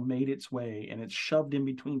somehow made its way and it's shoved in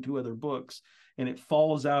between two other books and it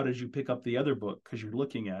falls out as you pick up the other book because you're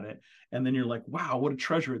looking at it. And then you're like, wow, what a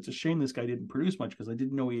treasure. It's a shame this guy didn't produce much because I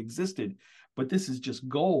didn't know he existed, but this is just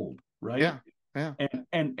gold, right? yeah, yeah.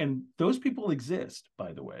 And those people exist,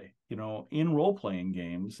 by the way, in role-playing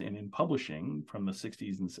games and in publishing from the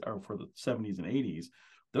 60s or for the 70s and 80s.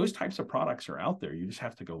 Those types of products are out there. You just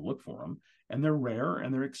have to go look for them, and they're rare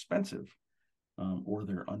and they're expensive, or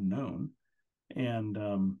they're unknown. And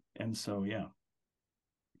so yeah,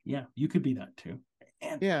 you could be that too.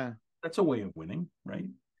 And Yeah. that's a way of winning, right?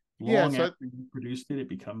 Yeah. Long So, after you produced it, it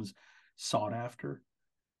becomes sought after.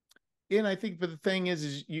 and I think, but the thing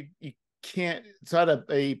is you can't. It's not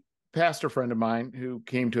a pastor friend of mine who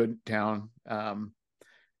came to a town and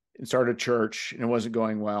started a church, and it wasn't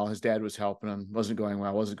going well. His dad was helping him, wasn't going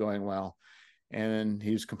well. And then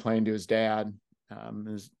he was complaining to his dad.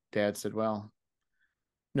 His dad said, "Well,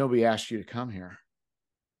 nobody asked you to come here,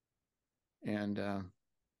 and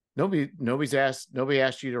nobody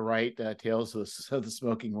asked you to write Tales of the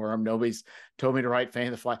Smoking Wyrm. Nobody's told me to write Fan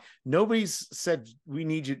of the Fly. Nobody's said we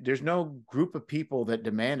need you. There's no group of people that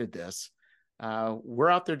demanded this. We're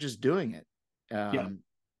out there just doing it, Yeah.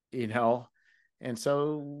 And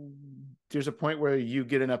so there's a point where you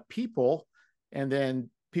get enough people, and then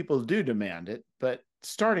people do demand it. But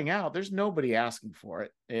starting out, there's nobody asking for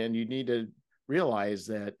it, and you need to realize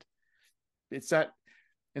that it's not.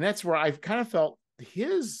 And that's where I've kind of felt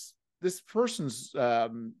this person's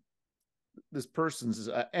angst.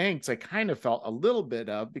 I kind of felt a little bit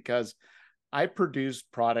of, because I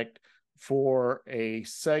produced product for a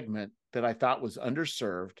segment that I thought was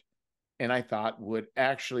underserved and I thought would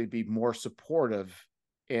actually be more supportive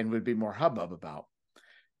and would be more hubbub about,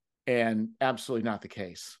 and absolutely not the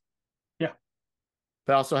case. Yeah.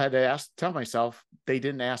 But I also had to tell myself, they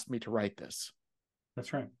didn't ask me to write this.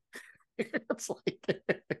 That's right. It's like,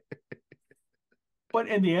 but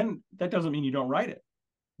in the end, that doesn't mean you don't write it.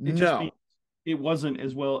 It just means it wasn't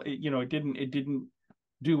as well. It didn't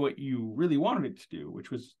do what you really wanted it to do,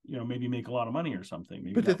 which was, maybe make a lot of money or something.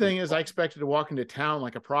 Maybe. But the thing is, I expected to walk into town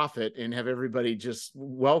like a prophet and have everybody just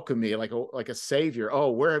welcome me like a savior.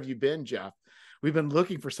 Oh, where have you been, Jeff? We've been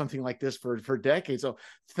looking for something like this for decades. So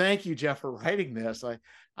thank you, Jeff, for writing this.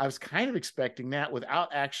 I was kind of expecting that without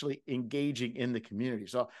actually engaging in the community.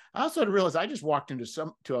 So I also had to realize I just walked into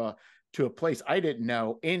to a place I didn't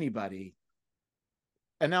know anybody,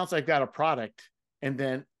 announce I've got a product, and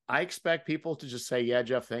then I expect people to just say, yeah,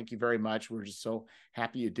 Jeff, thank you very much. We're just so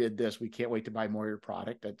happy you did this. We can't wait to buy more of your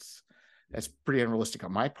product. That's pretty unrealistic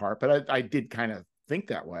on my part, but I did kind of think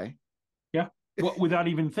that way. Yeah. Well, without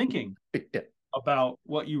even thinking about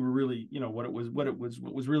what you were really, what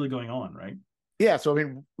was really going on. Right. Yeah. So, I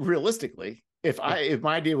mean, realistically, if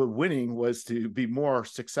my idea of winning was to be more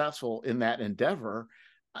successful in that endeavor,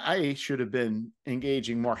 I should have been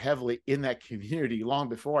engaging more heavily in that community long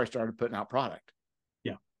before I started putting out product.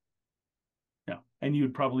 Yeah. And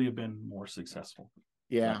you'd probably have been more successful.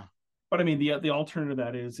 Yeah. Right? But I mean, the alternative to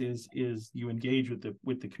that is you engage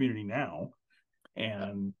with the community now.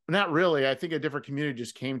 And not really. I think a different community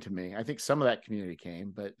just came to me. I think some of that community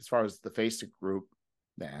came, but as far as the Facebook group,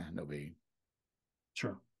 nobody.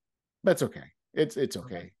 Sure. That's okay. It's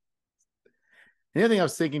okay. The other thing I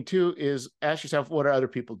was thinking too is ask yourself, what are other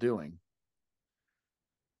people doing?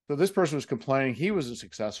 So this person was complaining he wasn't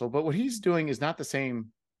successful, but what he's doing is not the same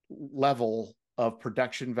level of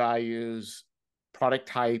production values, product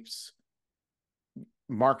types,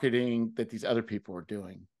 marketing that these other people are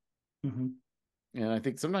doing. Mm-hmm. And I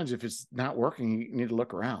think sometimes if it's not working, you need to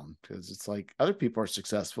look around, because it's like other people are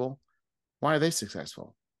successful. Why are they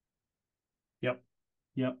successful? Yep.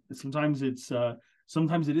 Yep. Sometimes it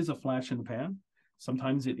is a flash in the pan.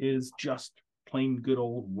 Sometimes it is just plain good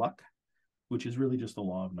old luck, which is really just the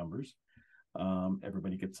law of numbers.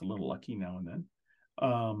 Everybody gets a little lucky now and then.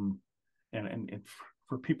 And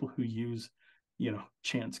for people who use,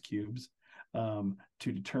 chance cubes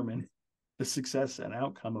to determine the success and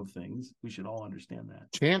outcome of things, we should all understand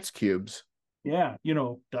that. Chance cubes. Yeah,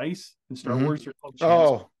 dice in Star Mm-hmm. Wars are called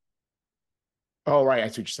chance. Oh, right. I see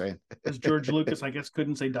what you're saying. Because George Lucas, I guess,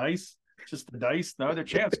 couldn't say dice, just the dice. No, they're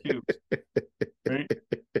chance cubes, right?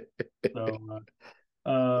 So,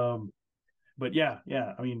 but yeah.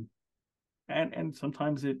 I mean, and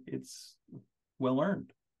sometimes it's well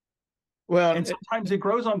earned, Well, and sometimes it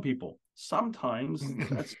grows on people. Sometimes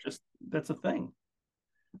that's a thing,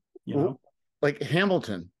 like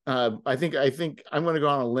Hamilton. I think I'm going to go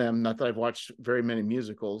on a limb. Not that I've watched very many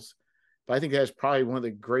musicals, but I think that's probably one of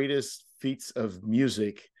the greatest feats of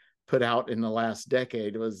music put out in the last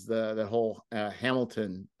decade. Was the whole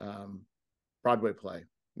Hamilton Broadway play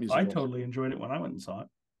musical. I totally enjoyed it when I went and saw it.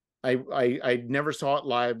 I never saw it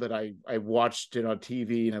live, but I watched it on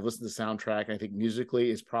TV and I listened to the soundtrack. And I think musically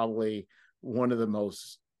is probably one of the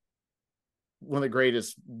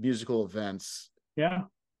greatest musical events. Yeah.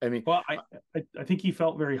 I mean, well, I think he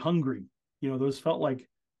felt very hungry. Those felt like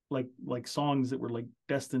songs that were like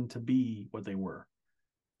destined to be what they were.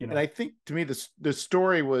 And I think to me the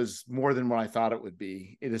story was more than what I thought it would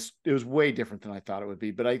be. It was way different than I thought it would be.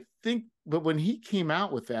 But when he came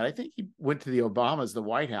out with that, I think he went to the Obamas, the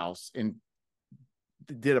White House, and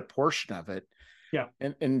did a portion of it. Yeah.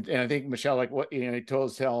 And I think Michelle, like, what, he told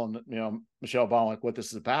Michelle Obama, like, what this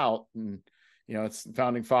is about. And it's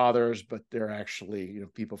founding fathers, but they're actually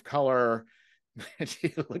people of color. And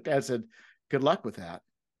she looked at it and said, good luck with that.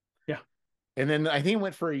 Yeah. And then I think it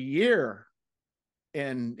went for a year,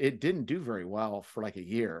 and it didn't do very well for like a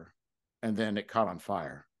year, and then it caught on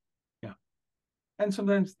fire. Yeah. And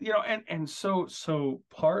sometimes, and so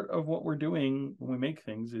part of what we're doing when we make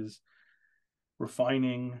things is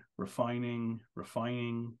refining,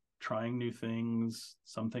 trying new things.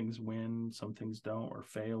 Some things win, some things don't, or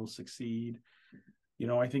fail, succeed.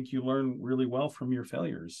 I think you learn really well from your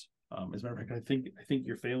failures. As a matter of fact, I think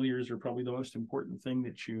your failures are probably the most important thing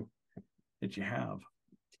that you have.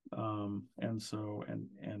 And so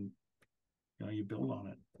you build on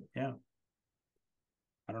it. Yeah.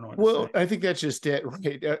 I don't know what to say. I think that's just it,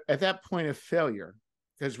 right? At that point of failure,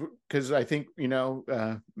 because I think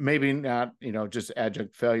maybe not just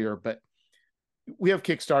adjunct failure, but we have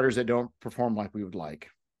Kickstarters that don't perform like we would like.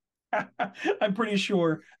 I'm pretty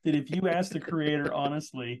sure that if you ask the creator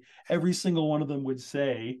honestly, every single one of them would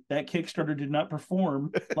say that Kickstarter did not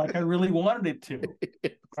perform like I really wanted it to.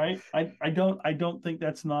 Right? I don't think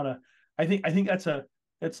that's not a. I think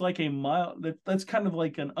that's like a mild. That's kind of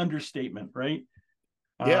like an understatement, right?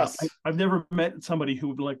 Yes. I've never met somebody who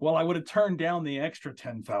would be like, well, I would have turned down the extra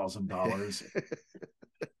 $10,000.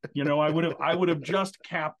 I would have just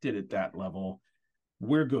capped it at that level.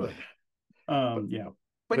 We're good. Yeah.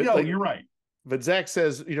 But you're right. But Zach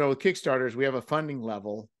says, with Kickstarters, we have a funding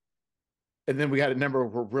level, and then we got a number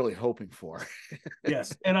we're really hoping for.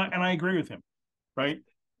 Yes, and I agree with him, right?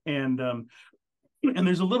 And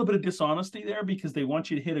there's a little bit of dishonesty there, because they want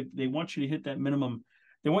you to hit that minimum.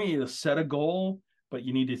 They want you to set a goal, but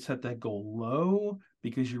you need to set that goal low,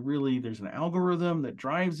 because there's an algorithm that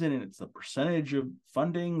drives it, and it's the percentage of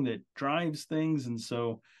funding that drives things. And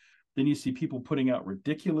so then you see people putting out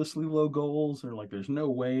ridiculously low goals. They're like, there's no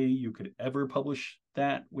way you could ever publish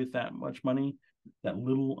that with that much money, that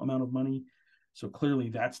little amount of money. So clearly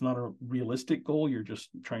that's not a realistic goal. You're just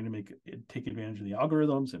trying to take advantage of the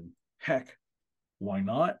algorithms, and heck, why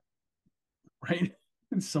not? Right?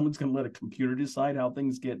 Someone's going to let a computer decide how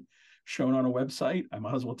things get shown on a website. I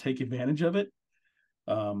might as well take advantage of it.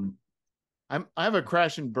 I have a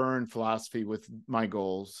crash and burn philosophy with my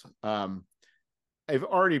goals. I've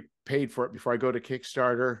already paid for it before I go to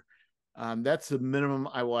Kickstarter. That's the minimum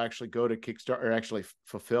I will actually go to Kickstarter or actually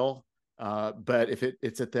fulfill. But if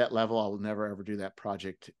it's at that level, I will never ever do that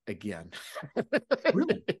project again.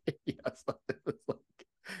 Really? Yes.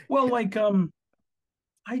 Well,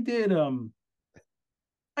 I did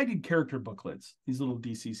character booklets, these little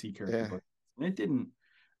DCC character booklets. And it didn't,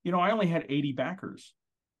 I only had 80 backers,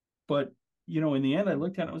 but in the end, I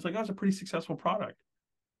looked at it, I was like, that was a pretty successful product.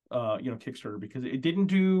 Kickstarter, because it didn't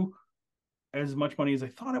do as much money as I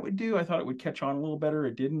thought it would do. I thought it would catch on a little better.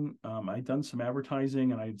 It didn't. I'd done some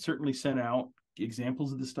advertising, and I had certainly sent out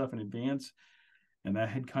examples of this stuff in advance, and that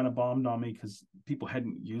had kind of bombed on me because people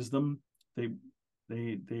hadn't used them.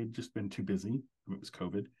 they'd just been too busy. It was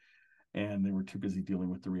COVID, and they were too busy dealing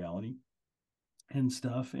with the reality and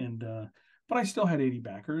stuff. And but I still had 80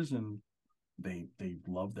 backers, and they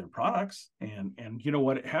love their products. And you know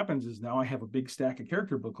what happens is now I have a big stack of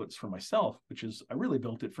character booklets for myself, which is, I really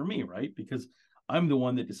built it for me, right? Because I'm the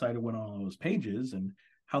one that decided what on all those pages and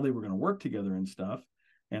how they were going to work together and stuff.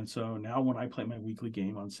 And so now when I play my weekly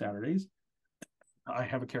game on Saturdays, I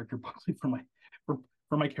have a character booklet for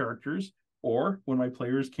my characters. Or when my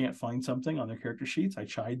players can't find something on their character sheets, I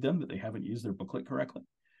chide them that they haven't used their booklet correctly.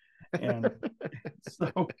 And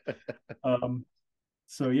so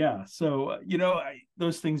yeah, so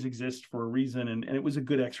those things exist for a reason, and it was a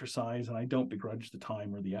good exercise, and I don't begrudge the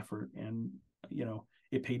time or the effort. And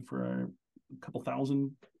it paid for a couple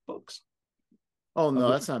thousand books. Oh no,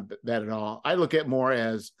 that's not bad at all. I look at more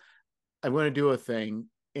as, I'm going to do a thing,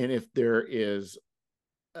 and if there is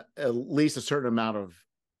at least a certain amount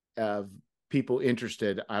of people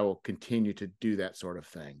interested, I will continue to do that sort of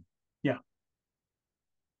thing. Yeah.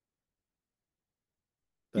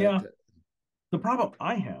 But, yeah. The problem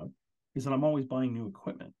I have is that I'm always buying new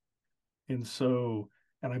equipment. And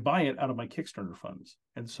I buy it out of my Kickstarter funds.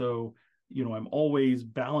 And so, I'm always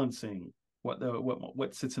balancing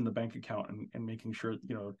what sits in the bank account and making sure,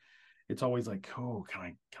 it's always like, oh,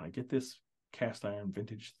 can I get this cast iron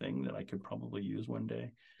vintage thing that I could probably use one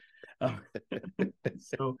day?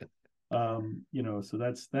 So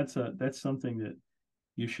that's something that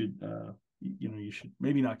you should you should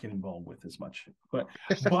maybe not get involved with as much. But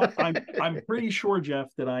I'm pretty sure, Jeff,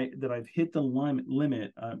 that I've hit the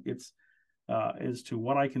limit. It's as to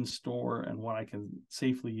what I can store and what I can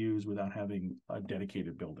safely use without having a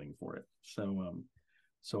dedicated building for it. So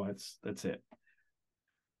that's it.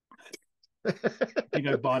 I think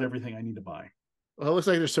I've bought everything I need to buy. Well, it looks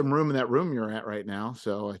like there's some room in that room you're at right now,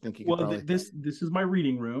 so I think you can probably. This is my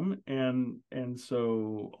reading room, and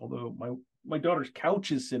so although my daughter's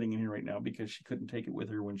couch is sitting in here right now because she couldn't take it with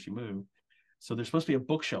her when she moved, so there's supposed to be a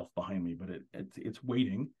bookshelf behind me, but it's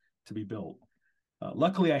waiting to be built.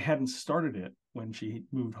 Luckily, I hadn't started it when she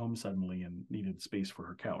moved home suddenly and needed space for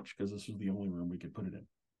her couch, because this was the only room we could put it in.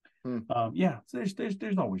 So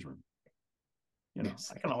there's always room.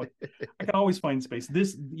 Yes. I can always find space.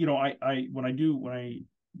 This, I when I do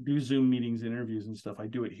Zoom meetings, interviews and stuff, I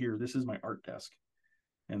do it here. This is my art desk.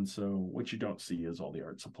 And so what you don't see is all the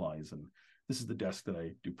art supplies. And this is the desk that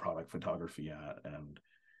I do product photography at. And,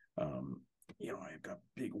 I've got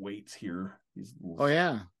big weights here. Oh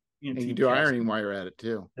yeah. And you do ironing while you're at it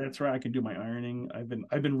too. That's right. I can do my ironing.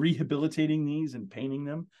 I've been rehabilitating these and painting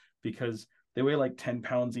them because they weigh like 10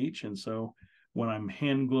 pounds each. And so when I'm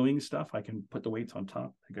hand gluing stuff, I can put the weights on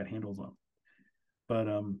top. I got handles on. But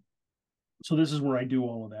so this is where I do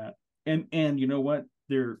all of that. And you know what?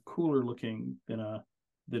 They're cooler looking than a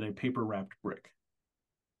paper wrapped brick.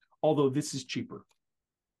 Although this is cheaper.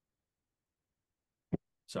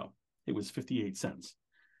 So it was 58 cents.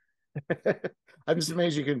 I'm just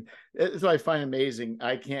amazed you can. That's what I find amazing.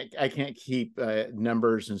 I can't keep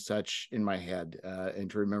numbers and such in my head, and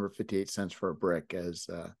to remember 58 cents for a brick is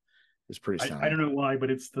pretty stunning. I don't know why,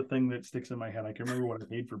 but it's the thing that sticks in my head. I can remember what I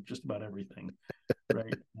paid for just about everything,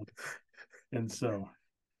 right? And so,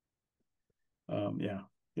 yeah.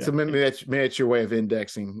 So maybe it's your way of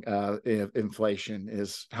indexing inflation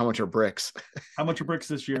is how much are bricks? How much are bricks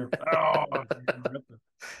this year? Oh,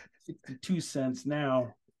 62 cents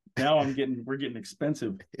now. Now we're getting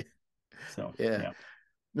expensive. So yeah.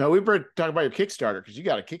 No, we better talk about your Kickstarter, because you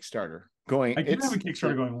got a Kickstarter going. I do have a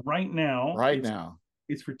Kickstarter going right now.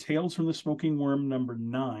 It's for Tales from the Smoking Wyrm number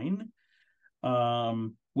 9,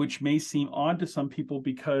 which may seem odd to some people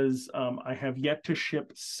because I have yet to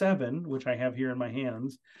ship 7, which I have here in my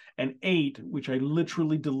hands, and 8, which I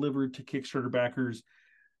literally delivered to Kickstarter backers.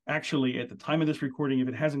 Actually, at the time of this recording, if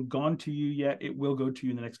it hasn't gone to you yet, it will go to you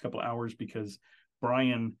in the next couple of hours, because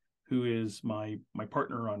Brian, who is my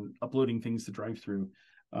partner on uploading things to Drive Through,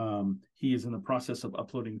 he is in the process of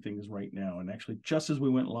uploading things right now. And actually, just as we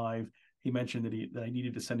went live, he mentioned that I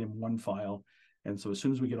needed to send him one file. And so as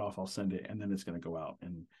soon as we get off, I'll send it, and then it's going to go out.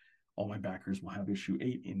 And all my backers will have issue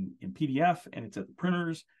 8 in PDF, and it's at the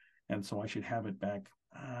printers. And so I should have it back,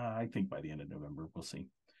 I think, by the end of November. We'll see.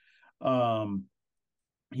 I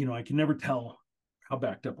can never tell how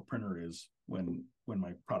backed up a printer is when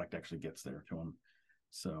my product actually gets there to him.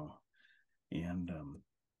 So,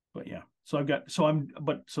 but yeah,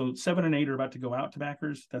 so 7 and 8 are about to go out to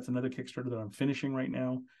backers. That's another Kickstarter that I'm finishing right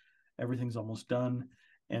now. Everything's almost done.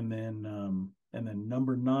 And then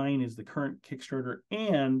number 9 is the current Kickstarter,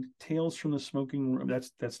 and Tales from the Smoking Wyrm.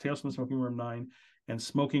 That's Tales from the Smoking Wyrm 9 and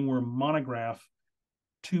Smoking Wyrm Monograph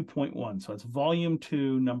 2.1. So it's volume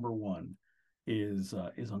 2, number 1. is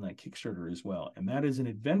on that Kickstarter as well, and that is an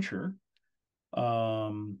adventure.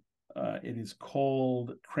 It is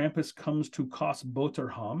called Krampus Comes to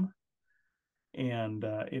Kosboterham, and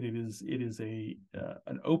it is a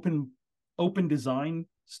an open design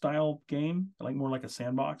style game, like more like a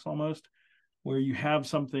sandbox almost, where you have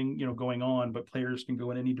something going on, but players can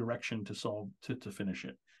go in any direction to solve to finish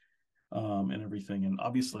it, and everything. And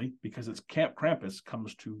obviously, because it's Camp Krampus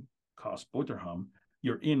Comes to Kosboterham,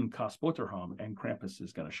 you're in Kosboterham, and Krampus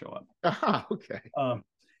is going to show up. Okay.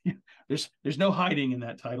 There's no hiding in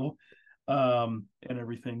that title, and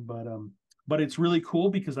everything, but it's really cool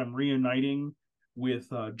because I'm reuniting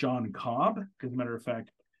with John Cobb. As a matter of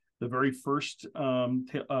fact, the very first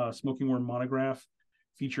Smoking Wyrm monograph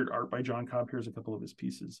featured art by John Cobb. Here's a couple of his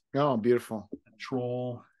pieces. Oh, beautiful.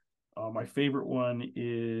 Troll. My favorite one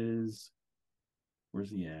is, where's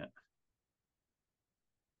he at?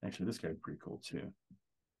 Actually, this guy's pretty cool too.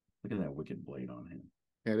 Look at that wicked blade on him.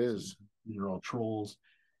 It is. These are all trolls.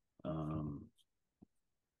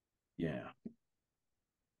 Yeah.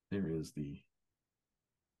 There is the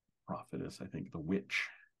prophetess, I think, the witch.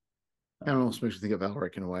 It almost makes me think of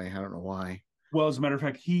Elric in a way. I don't know why. Well, as a matter of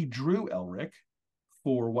fact, he drew Elric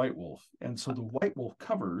for White Wolf, and so the White Wolf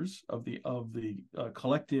covers of the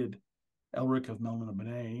collected Elric of Melman and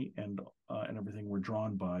Benet and everything were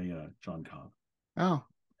drawn by John Cobb. Oh,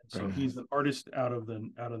 so he's an artist out of the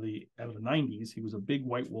 90s. He was a big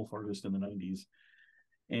White Wolf artist in the 90s,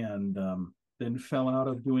 and then fell out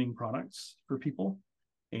of doing products for people.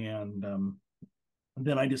 And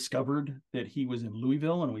then I discovered that he was in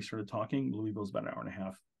Louisville, and we started talking. Louisville's about an hour and a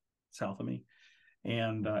half south of me,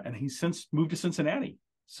 and he's since moved to Cincinnati.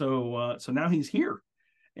 So now he's here,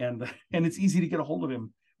 and it's easy to get a hold of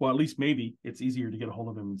him. Well, at least maybe it's easier to get a hold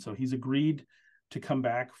of him. So he's agreed to come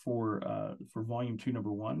back for volume 2,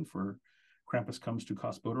 number 1, for Krampus Comes to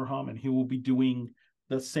Kosboterham, and he will be doing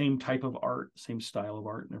the same type of art, same style of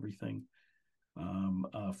art and everything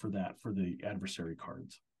for the adversary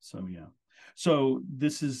cards. So yeah. So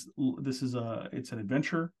this is it's an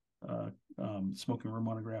adventure, Smoking Wyrm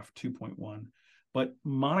monograph 2.1, but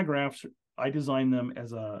monographs, I design them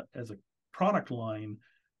as a product line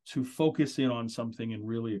to focus in on something and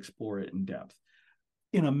really explore it in depth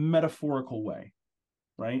in a metaphorical way,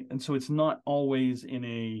 right? And so it's not always in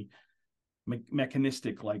a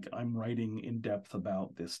mechanistic, like I'm writing in depth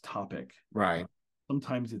about this topic. Right.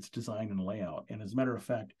 Sometimes it's design and layout. And as a matter of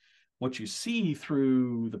fact, what you see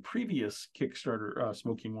through the previous Kickstarter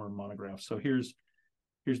Smoking Wyrm monograph. So here's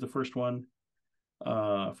the first one,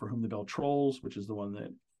 For Whom the Bell Trolls, which is the one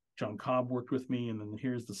that John Cobb worked with me. And then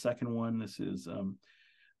here's the second one. This is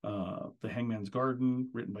The Hangman's Garden,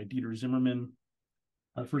 written by Dieter Zimmerman.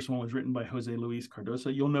 The first one was written by Jose Luis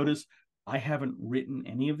Cardosa. You'll notice I haven't written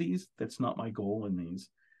any of these. That's not my goal in these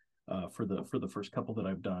for the first couple that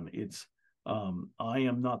I've done. It's I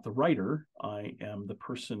am not the writer. I am the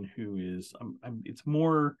person who is. It's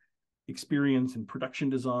more experience in production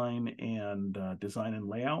design and design and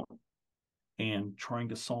layout, and trying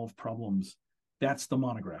to solve problems. That's the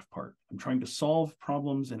monograph part. I'm trying to solve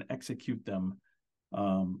problems and execute them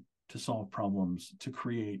to solve problems, to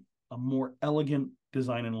create a more elegant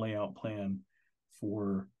design and layout plan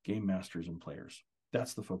for game masters and players.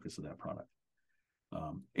 That's the focus of that product.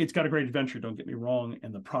 It's got a great adventure, don't get me wrong,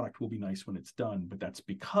 and the product will be nice when it's done, but that's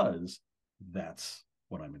because that's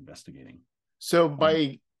what I'm investigating. So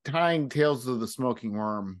by tying Tales of the Smoking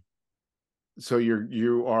Wyrm, so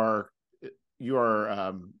you are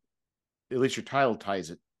at least your title ties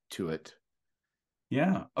it to it.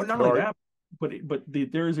 Yeah. Oh, not only that, but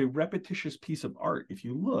there is a repetitious piece of art. If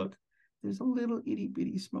you look, there's a little itty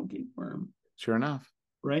bitty smoking worm. Sure enough.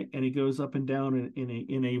 Right, and it goes up and down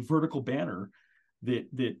in a vertical banner.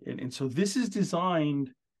 And so this is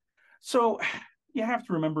designed. So you have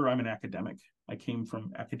to remember, I'm an academic. I came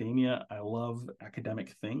from academia. I love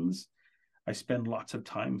academic things. I spend lots of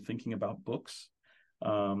time thinking about books.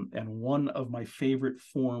 And one of my favorite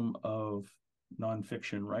form of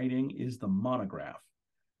nonfiction writing is the monograph,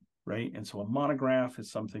 right? And so a monograph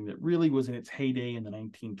is something that really was in its heyday in the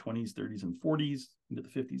 1920s, 30s, and 40s, into the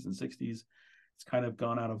 50s and 60s. It's kind of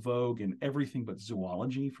gone out of vogue in everything but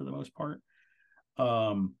zoology for the most part.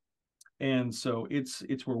 And so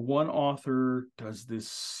it's where one author does this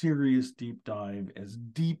serious deep dive, as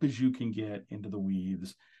deep as you can get into the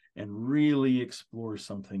weeds, and really explore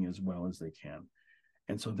something as well as they can.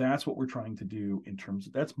 And so that's what we're trying to do in terms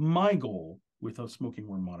of, that's my goal with a Smoking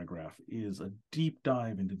Wyrm monograph, is a deep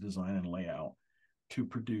dive into design and layout to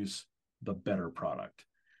produce the better product.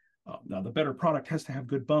 Now, the better product has to have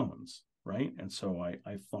good bones, right? And so I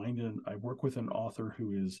work with an author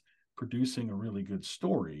who is producing a really good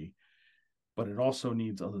story, but it also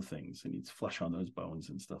needs other things. It needs flesh on those bones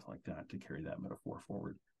and stuff like that to carry that metaphor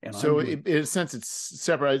forward. And I'm So doing, in a sense, it's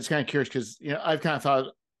separate. I was kind of curious because I've kind of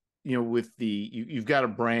thought with you've got a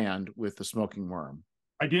brand with the Smoking Wyrm,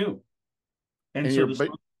 I do. And and so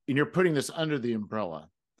you're putting this under the umbrella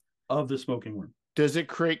of the Smoking Wyrm. does it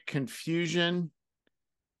create confusion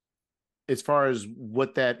as far as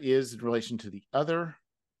what that is in relation to the other?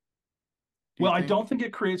 Well, I don't think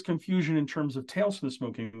it creates confusion in terms of Tales from the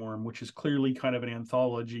Smoking Wyrm, which is clearly kind of an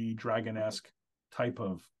anthology, dragon-esque type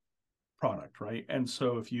of product, right? And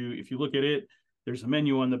so if you look at it, there's a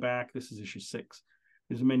menu on the back. This is issue 6.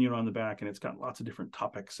 There's a menu on the back, and it's got lots of different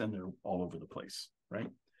topics, and they're all over the place,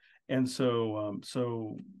 right? And so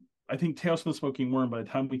I think Tales from the Smoking Wyrm, by the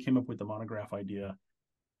time we came up with the monograph idea,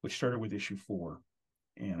 which started with issue 4,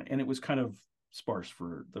 and it was kind of sparse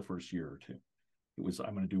for the first year or two. It was,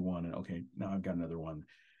 I'm going to do one, and okay, now I've got another one.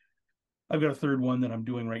 I've got a third one that I'm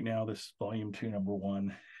doing right now, this volume 2, number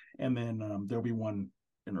 1, and then there'll be one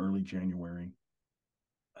in early January,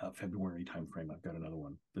 February timeframe. I've got another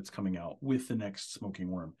one that's coming out with the next Smoking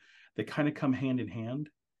Wyrm. They kind of come hand in hand.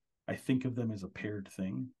 I think of them as a paired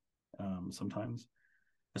thing sometimes,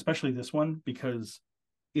 especially this one, because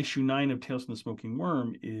issue 9 of Tales from the Smoking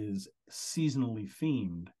Wyrm is seasonally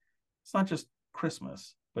themed. It's not just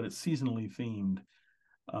Christmas, but it's seasonally themed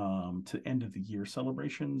to end of the year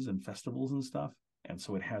celebrations and festivals and stuff. And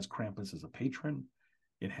so it has Krampus as a patron.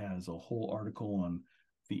 It has a whole article on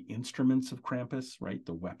the instruments of Krampus, right?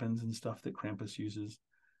 The weapons and stuff that Krampus uses.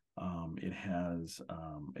 It has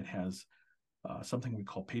something we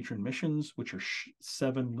call patron missions, which are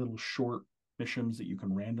 7 little short missions that you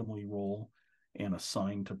can randomly roll and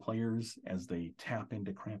assign to players as they tap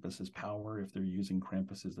into Krampus's power if they're using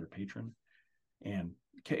Krampus as their patron. And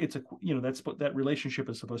it's that relationship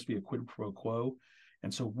is supposed to be a quid pro quo,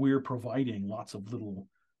 and so we're providing lots of little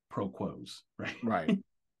pro quos, right.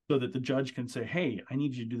 So that the judge can say, hey, I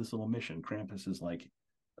need you to do this little mission. Krampus is like,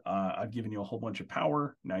 I've given you a whole bunch of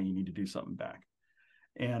power, now you need to do something back.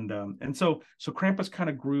 And so Krampus kind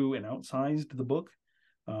of grew and outsized the book.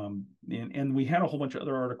 And we had a whole bunch of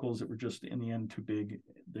other articles that were just in the end too big.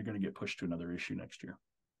 They're going to get pushed to another issue next year.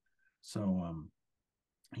 So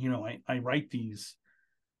I write these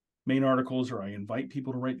main articles, or I invite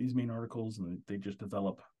people to write these main articles, and they just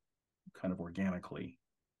develop kind of organically.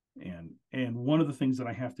 And one of the things that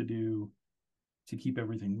I have to do to keep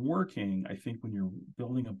everything working, I think, when you're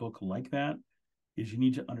building a book like that, is you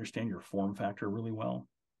need to understand your form factor really well,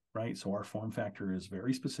 right? So our form factor is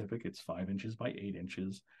very specific. It's 5 inches by 8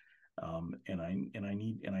 inches. And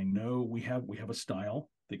I know we have a style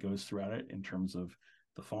that goes throughout it in terms of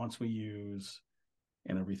the fonts we use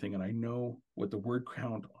and everything. And I know what the word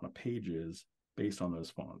count on a page is based on those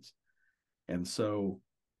fonts. And so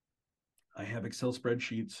I have Excel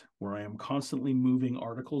spreadsheets where I am constantly moving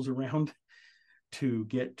articles around to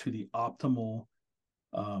get to the optimal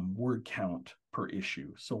word count per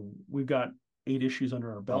issue. So we've got 8 issues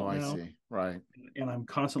under our belt now. I see. Right. And I'm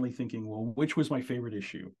constantly thinking, well, which was my favorite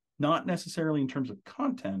issue? Not necessarily in terms of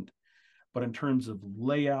content, but in terms of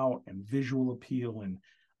layout and visual appeal and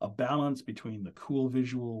a balance between the cool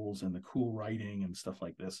visuals and the cool writing and stuff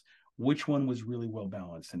like this. Which one was really well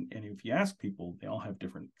balanced? And if you ask people, they all have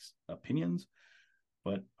different opinions,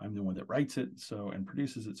 but I'm the one that writes it and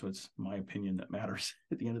produces it. So it's my opinion that matters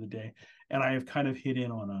at the end of the day. And I have kind of hit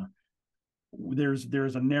in on there's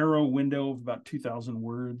a narrow window of about 2,000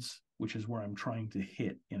 words, which is where I'm trying to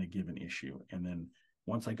hit in a given issue. And then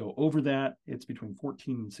once I go over that, it's between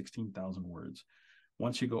 14 and 16,000 words.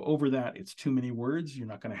 Once you go over that, it's too many words. You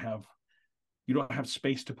don't have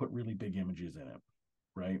space to put really big images in it,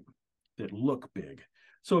 right? That look big.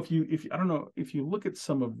 So if you I don't know, if you look at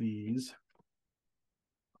some of these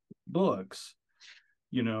books,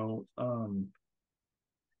 when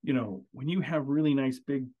you have really nice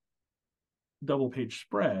big double page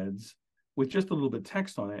spreads with just a little bit of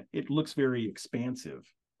text on it, it looks very expansive,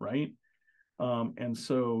 right? And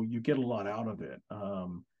so you get a lot out of it.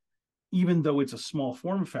 Even though it's a small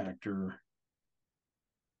form factor,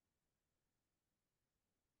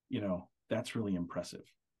 that's really impressive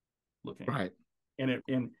looking. Right.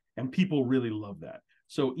 And people really love that.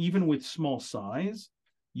 So even with small size,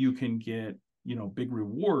 you can get, big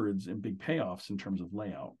rewards and big payoffs in terms of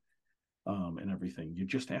layout and everything. You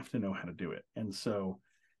just have to know how to do it. And so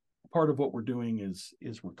part of what we're doing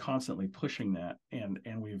is we're constantly pushing that. And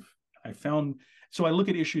so I look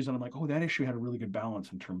at issues and I'm like, oh, that issue had a really good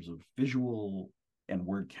balance in terms of visual and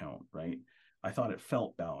word count, right? I thought it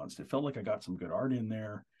felt balanced. It felt like I got some good art in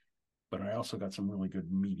there, but I also got some really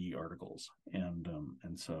good meaty articles. And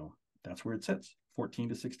so that's where it sits, 14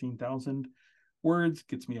 to 16,000. words,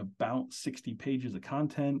 gets me about 60 pages of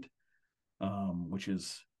content, which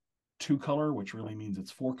is 2-color, which really means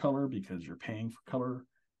it's 4-color because you're paying for color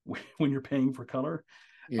when you're paying for color.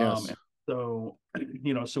 Yes. And so,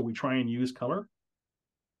 so we try and use color.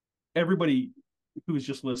 Everybody who's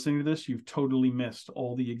just listening to this, you've totally missed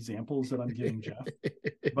all the examples that I'm giving Jeff.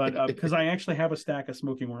 But because I actually have a stack of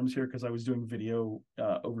smoking worms here because I was doing video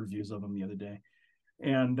overviews of them the other day.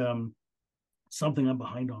 And something I'm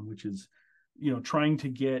behind on, which is, trying to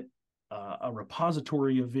get a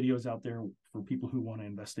repository of videos out there for people who want to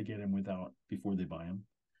investigate them before they buy them.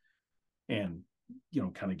 And,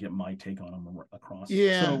 kind of get my take on them across.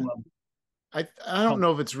 Yeah. So I don't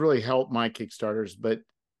know if it's really helped my Kickstarters, but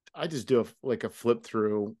I just do a flip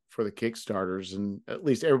through for the Kickstarters, and at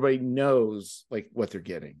least everybody knows like what they're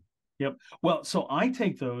getting. Yep. Well, so I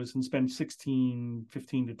take those and spend 15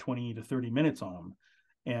 to 20 to 30 minutes on them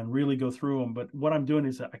and really go through them. But what I'm doing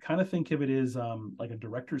is I kind of think of it as like a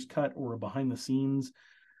director's cut or a behind the scenes,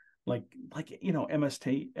 like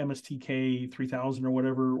MSTK 3000 or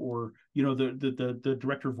whatever, or the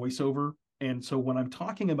director voiceover. And so when I'm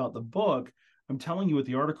talking about the book, I'm telling you what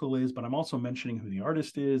the article is, but I'm also mentioning who the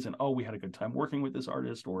artist is, and we had a good time working with this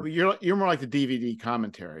artist. Or you're more like the DVD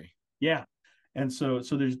commentary. Yeah, and so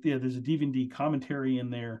there's a DVD commentary in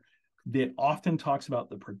there that often talks about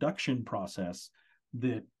the production process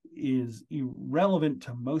that is irrelevant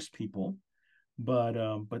to most people, but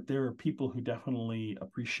there are people who definitely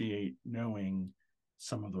appreciate knowing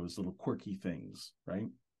some of those little quirky things, right?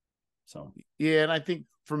 So yeah, and I think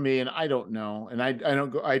for me, and I don't know, and I don't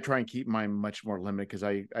go. I try and keep mine much more limited because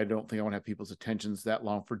I don't think I want to have people's attentions that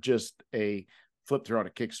long for just a flip through on a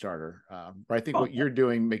Kickstarter. But I think what you're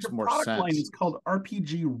doing makes more sense. Product line is called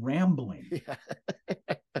RPG Rambling. Yeah.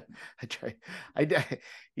 I try.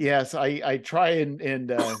 Yes, I try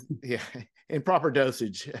and yeah, in proper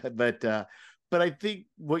dosage, but I think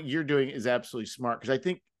what you're doing is absolutely smart because I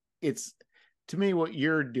think it's, to me, what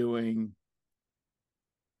you're doing.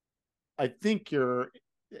 I think it's going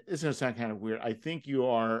to sound kind of weird. I think you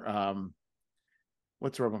are,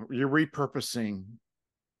 what's wrong? You're repurposing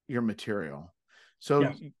your material. So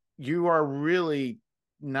Yes. You are really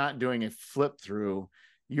not doing a flip through.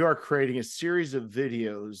 You are creating a series of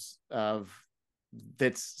videos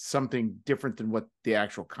that's something different than what the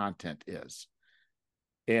actual content is.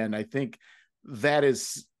 And I think that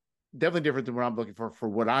is definitely different than what I'm looking for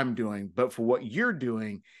what I'm doing. But for what you're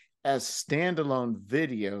doing, as standalone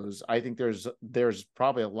videos, I think there's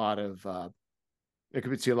probably a lot of there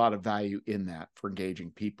could see a lot of value in that for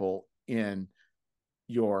engaging people in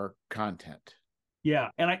your content. Yeah,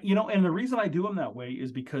 and and the reason I do them that way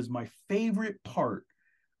is because my favorite part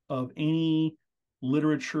of any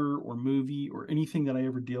literature or movie or anything that I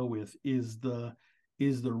ever deal with is the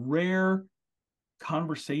rare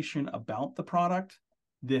conversation about the product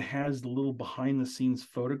that has the little behind the scenes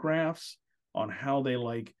photographs on how they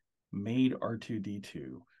made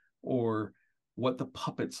R2D2 or what the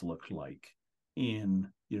puppets looked like in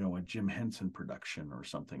a Jim Henson production or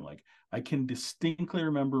something. Like, I can distinctly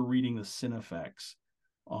remember reading the Cinefex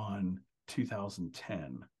on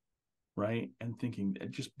 2010, right, and thinking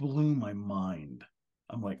it just blew my mind.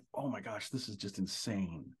 I'm like, oh my gosh, this is just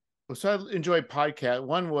insane. So I enjoyed podcast.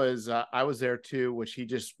 One was I was there too, which he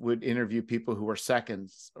just would interview people who were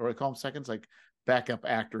seconds, or I call them seconds, like backup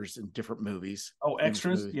actors in different movies. Oh,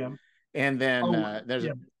 extras, yeah. And then there's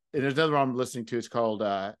another one I'm listening to. It's called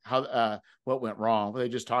What Went Wrong. Where they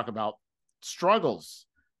just talk about struggles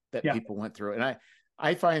that people went through, and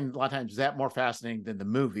I find a lot of times that more fascinating than the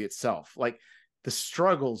movie itself. Like the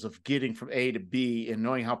struggles of getting from A to B and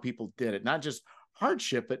knowing how people did it, not just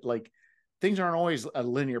hardship, but like things aren't always a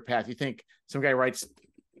linear path. You think some guy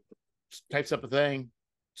types up a thing,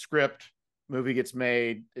 script, movie gets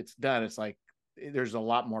made, it's done. It's like there's a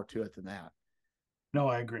lot more to it than that. No,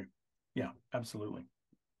 I agree. Yeah, absolutely.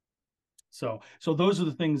 So those are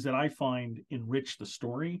the things that I find enrich the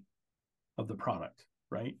story of the product,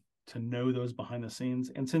 right? To know those behind the scenes.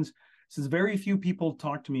 And since very few people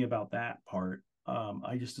talk to me about that part,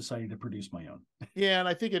 I just decided to produce my own. Yeah, and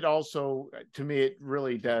I think it also, to me, it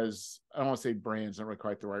really does. I don't want to say brand's not really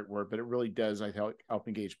quite the right word, but it really does. I help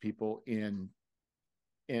engage people in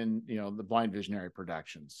the blind visionary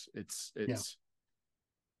productions. It's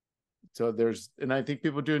so and I think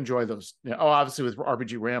people do enjoy those. Obviously with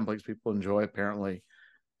RPG ramblings, people enjoy apparently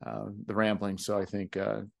the rambling. So I think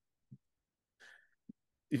there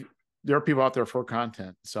are people out there for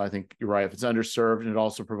content. So I think you're right. If it's underserved, and it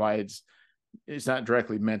also provides. It's not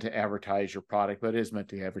directly meant to advertise your product, but it is meant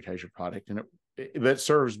to advertise your product, and it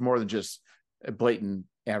serves more than just a blatant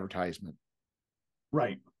advertisement.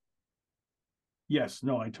 Right. Yes.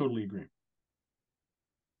 No, I totally agree.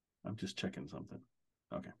 I'm just checking something.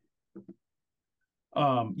 Okay.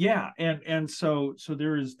 Yeah, and so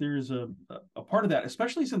there's a part of that,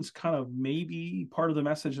 especially since kind of maybe part of the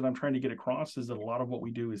message that I'm trying to get across is that a lot of what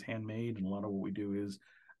we do is handmade, and a lot of what we do is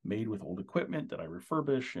made with old equipment that I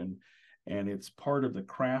refurbish, and it's part of the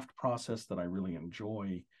craft process that I really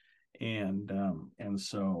enjoy. And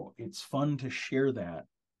so it's fun to share that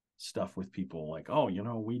stuff with people, like, oh,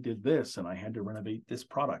 we did this and I had to renovate this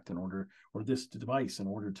product in order, or this device in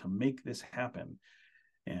order to make this happen.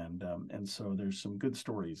 And so there's some good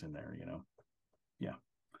stories in there. Yeah.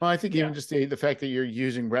 Well, I think even just the fact that you're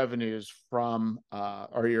using revenues from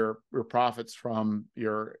or your profits from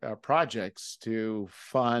your projects to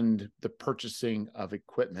fund the purchasing of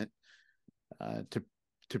equipment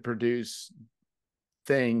to produce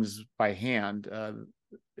things by hand,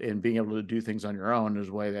 and being able to do things on your own is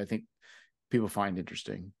a way that I think people find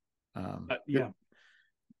interesting. Yeah,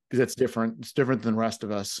 because that's different. It's different than the rest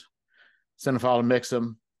of us. Send a file to mix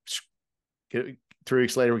them. 3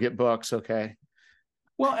 weeks later, we get books. Okay.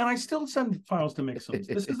 Well, and I still send files to Mixums.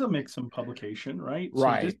 This is a Mixum publication, right?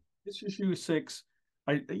 Right. So this issue 6,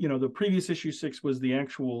 the previous issue 6 was the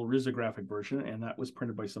actual risographic version, and that was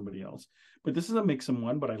printed by somebody else. But this is a Mixum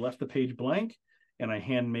one, but I left the page blank, and I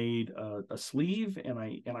handmade a sleeve, and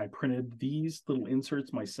I printed these little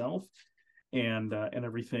inserts myself, and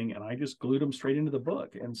everything, and I just glued them straight into the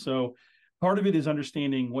book. And so part of it is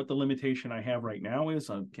understanding what the limitation I have right now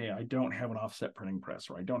is. Okay, I don't have an offset printing press,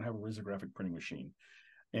 or I don't have a risographic printing machine.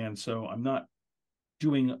 And so I'm not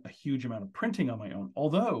doing a huge amount of printing on my own.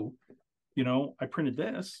 Although, I printed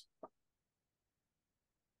this,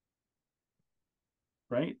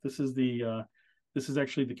 right? This is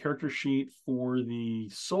actually the character sheet for the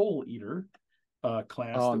Soul Eater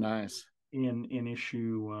class. Oh, nice. In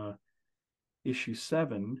issue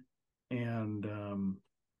 7, and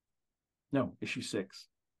no, issue 6.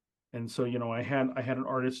 And so, I had an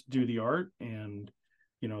artist do the art, and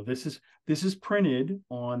this is printed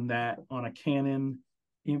on a Canon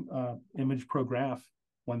Image Prograph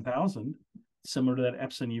 1000, similar to that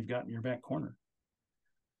Epson you've got in your back corner,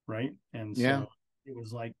 right? And so it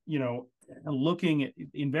was like, looking at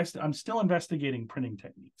I'm still investigating printing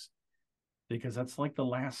techniques, because that's like the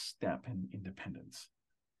last step in independence.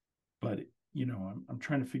 But I'm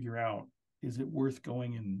trying to figure out, is it worth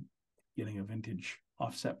going and getting a vintage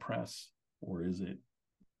offset press, or is it,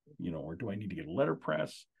 or do I need to get a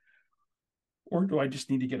letterpress, or do I just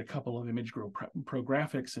need to get a couple of Image Pro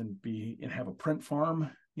graphics and have a print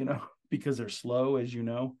farm, because they're slow, as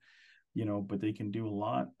but they can do a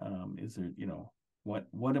lot. Is there,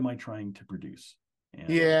 what am I trying to produce?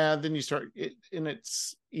 And then you start it, and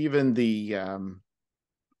it's even the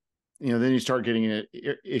then you start getting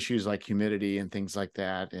issues like humidity and things like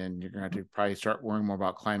that, and you're going to have to probably start worrying more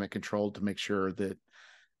about climate control to make sure that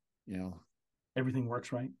everything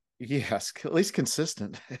works right. Yes, at least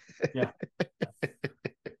consistent. Yeah.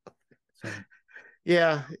 So.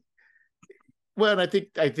 Yeah. Well, and I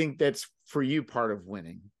think that's for you part of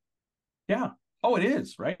winning. Yeah. Oh, it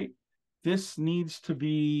is, right? This needs to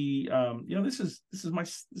be this is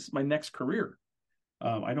my next career.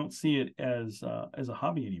 I don't see it as a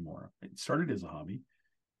hobby anymore. It started as a hobby,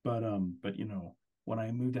 but when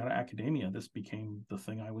I moved out of academia, this became the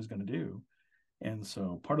thing I was going to do. And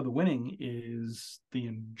so part of the winning is the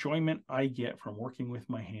enjoyment I get from working with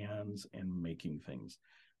my hands and making things.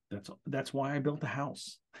 That's why I built a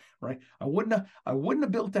house, right? I wouldn't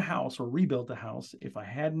have built a house or rebuilt a house if I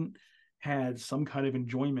hadn't had some kind of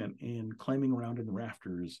enjoyment in climbing around in the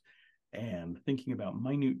rafters and thinking about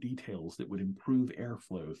minute details that would improve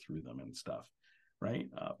airflow through them and stuff, right?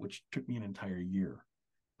 Which took me an entire year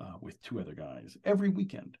with 2 other guys. Every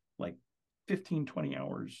weekend, like 15, 20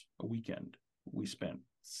 hours a weekend. We spent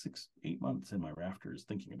 6-8 months in my rafters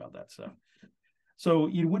thinking about that stuff. So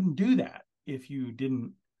you wouldn't do that if you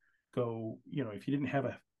didn't go, if you didn't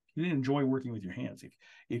enjoy working with your hands.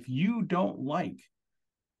 If you don't like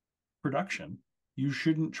production, you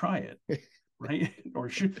shouldn't try it, right? Or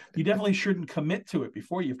you definitely shouldn't commit to it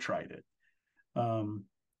before you've tried it. So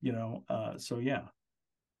yeah.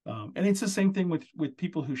 And it's the same thing with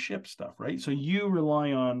people who ship stuff, right? So you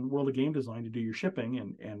rely on World of Game Design to do your shipping,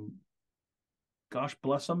 and gosh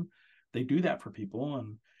bless them, they do that for people,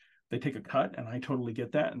 and they take a cut, and I totally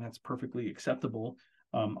get that, and that's perfectly acceptable.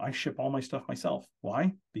 I ship all my stuff myself.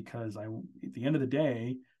 Why? Because at the end of the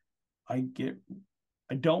day, I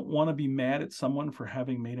don't want to be mad at someone for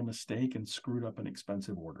having made a mistake and screwed up an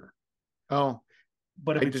expensive order. Oh,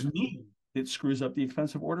 but if it's me that screws up the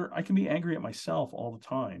expensive order, I can be angry at myself all the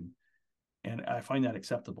time, and I find that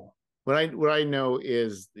acceptable. What I know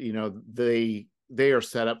is, they are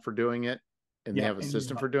set up for doing it. and they have a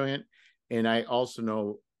system for doing it. And I also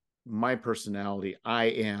know my personality. I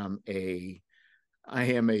am a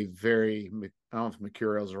very, I don't know if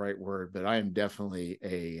mercurial is the right word, but I am definitely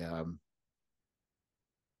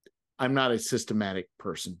I'm not a systematic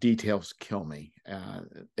person. Details kill me.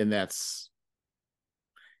 And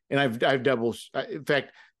I've double, in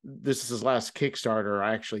fact, this is his last Kickstarter.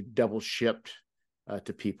 I actually double shipped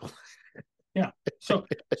to people. Yeah. So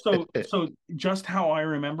just how I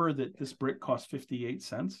remember that this brick cost 58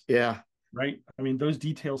 cents. Yeah. Right. I mean, those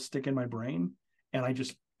details stick in my brain and I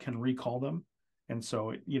just can recall them. And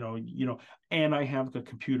so, and I have a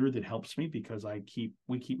computer that helps me because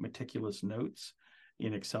we keep meticulous notes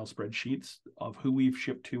in Excel spreadsheets of who we've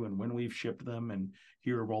shipped to and when we've shipped them. And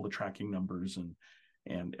here are all the tracking numbers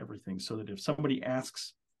and everything. So that if somebody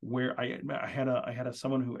asks where I had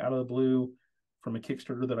someone who out of the blue from a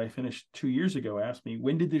Kickstarter that I finished 2 years ago asked me,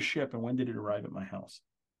 when did this ship and when did it arrive at my house?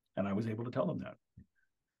 And I was able to tell them that.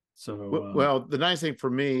 So, well, the nice thing for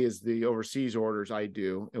me is the overseas orders I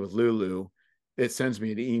do with Lulu, it sends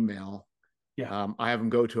me an email. Yeah. I have them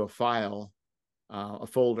go to a file, a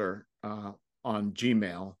folder on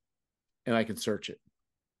Gmail, and I can search it.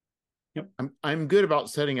 Yep. I'm good about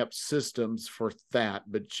setting up systems for that,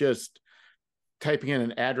 but just typing in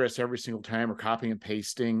an address every single time or copying and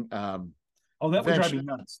pasting. That would drive me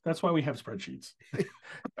nuts. That's why we have spreadsheets.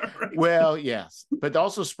 Right. Well, yes, but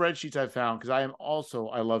also spreadsheets I found, because I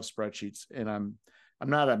love spreadsheets, and I'm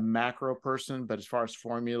not a macro person, but as far as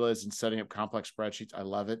formulas and setting up complex spreadsheets, I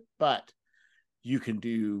love it. But you can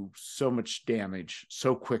do so much damage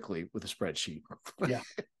so quickly with a spreadsheet.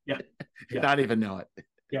 Yeah. Not even know it.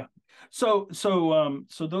 Yeah. So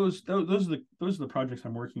those are the projects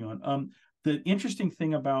I'm working on. The interesting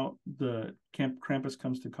thing about the Krampus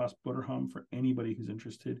Comes to Kost-Butterham, for anybody who's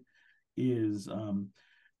interested, is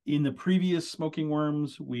in the previous Smoking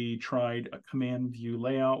Wyrms, we tried a command view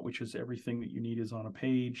layout, which is everything that you need is on a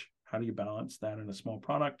page. How do you balance that in a small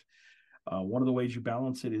product? One of the ways you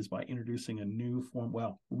balance it is by introducing a new form,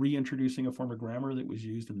 reintroducing a form of grammar that was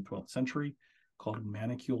used in the 12th century called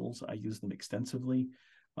manicules. I use them extensively.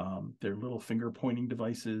 They're little finger pointing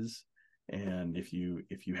devices. And if you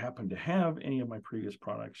happen to have any of my previous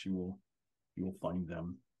products, you will find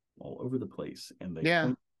them all over the place. And they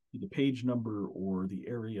point to the page number or the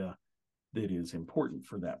area that is important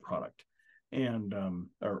for that product. And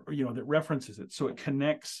that references it. So it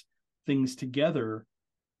connects things together.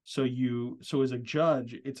 So as a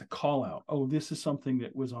judge, it's a call out. Oh, this is something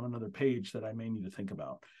that was on another page that I may need to think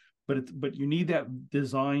about. But you need that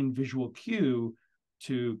design visual cue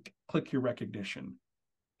to click your recognition.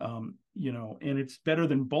 And it's better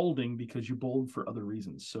than bolding because you bold for other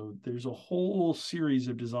reasons. So there's a whole series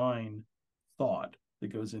of design thought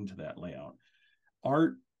that goes into that layout.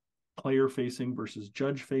 Art, player facing versus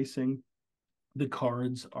judge facing. The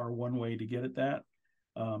cards are one way to get at that.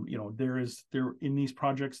 There in these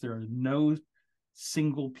projects, there are no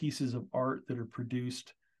single pieces of art that are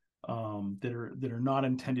produced that are not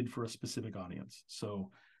intended for a specific audience. So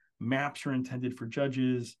maps are intended for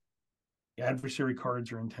judges, adversary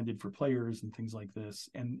cards are intended for players and things like this.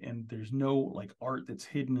 And there's no like art that's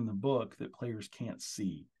hidden in the book that players can't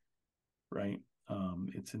see, right?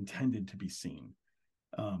 It's intended to be seen.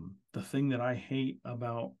 The thing that I hate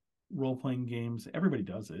about role-playing games, everybody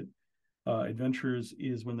does it, adventures,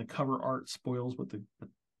 is when the cover art spoils what the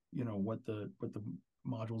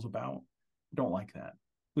module's about. I don't like that,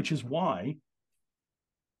 which is why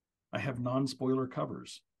I have non-spoiler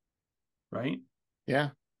covers, right? Yeah.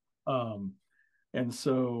 And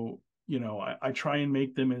so I try and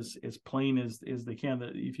make them as plain as they can.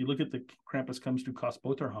 That if you look at the Krampus Comes to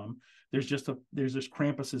Kost-Butterham, there's this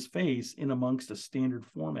Krampus's face in amongst a standard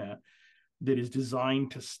format that is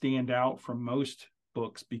designed to stand out from most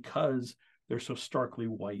books because they're so starkly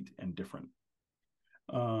white and different.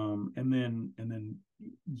 And then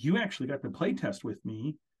you actually got to play test with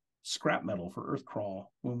me scrap metal for Earthcrawl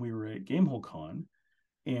when we were at Gamehole Con.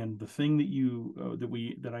 And the thing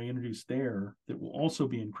that I introduced there that will also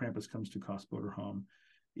be in Krampus Comes to Kost-Butterham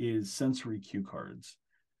is sensory cue cards.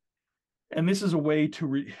 And this is a way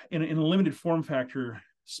to in a limited form factor.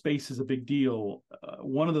 Space is a big deal.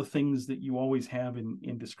 One of the things that you always have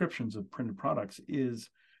in descriptions of printed products is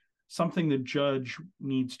something the judge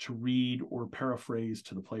needs to read or paraphrase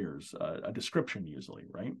to the players, a description usually,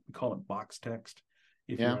 right? We call it box text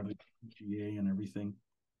if you're out of the RPGA and everything.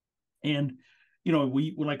 And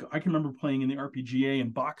I can remember playing in the RPGA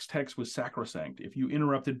and box text was sacrosanct. If you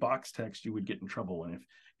interrupted box text, you would get in trouble. And if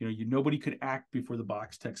nobody could act before the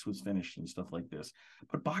box text was finished and stuff like this.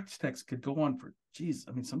 But box text could go on for,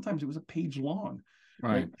 sometimes it was a page long,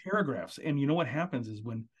 right? Paragraphs. And you know what happens is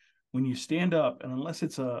when when you stand up, and unless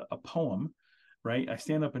it's a poem, right? I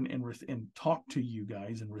stand up and talk to you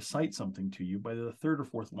guys and recite something to you. By the third or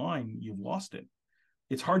fourth line, you've lost it.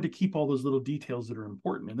 It's hard to keep all those little details that are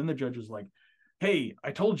important. And then the judge is like, hey,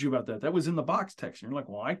 I told you about that. That was in the box text. And you're like,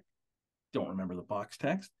 well, I don't remember the box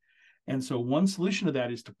text. And so one solution to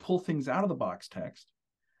that is to pull things out of the box text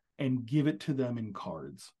and give it to them in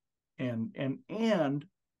cards, and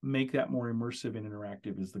make that more immersive and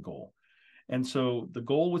interactive is the goal. And so the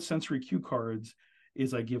goal with sensory cue cards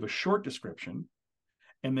is I give a short description.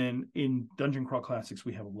 And then in Dungeon Crawl Classics,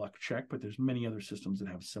 we have a luck check, but there's many other systems that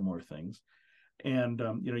have similar things. And,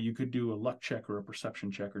 you could do a luck check or a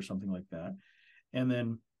perception check or something like that. And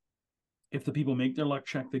then if the people make their luck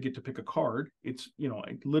check, they get to pick a card. It's,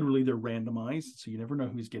 literally they're randomized. So you never know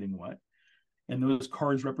who's getting what. And those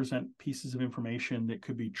cards represent pieces of information that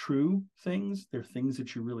could be true things. They're things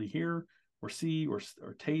that you really hear or see or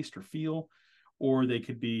taste or feel. Or they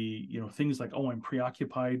could be, things like, oh, I'm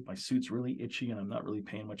preoccupied. My suit's really itchy and I'm not really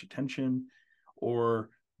paying much attention. Or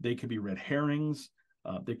they could be red herrings.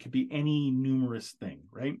 There could be any numerous thing,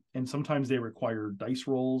 right? And sometimes they require dice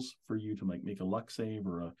rolls for you to make a luck save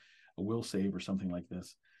or a will save or something like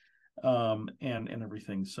this, and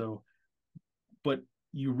everything. So, but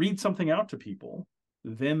you read something out to people,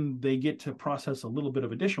 then they get to process a little bit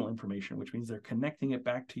of additional information, which means they're connecting it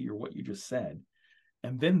back to what you just said.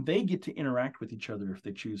 And then they get to interact with each other if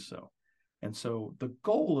they choose so. And so the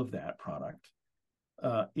goal of that product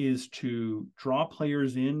is to draw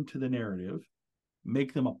players into the narrative,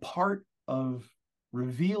 make them a part of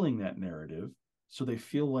revealing that narrative, so they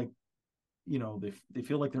feel like, they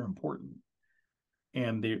feel like they're important,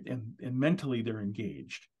 and mentally they're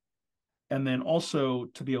engaged. And then also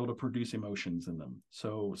to be able to produce emotions in them.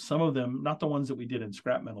 So some of them, not the ones that we did in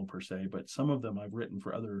Scrap Metal per se, but some of them I've written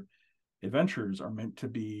for other adventures they're meant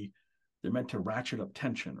to ratchet up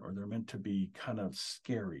tension, or they're meant to be kind of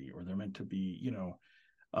scary, or they're meant to be,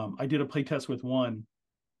 I did a playtest with one,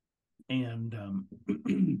 and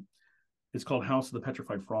it's called House of the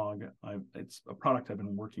Petrified Frog. It's a product I've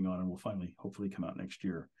been working on and will finally, hopefully, come out next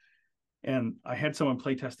year. And I had someone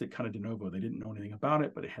playtest it kind of de novo. They didn't know anything about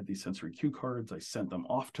it, but it had these sensory cue cards. I sent them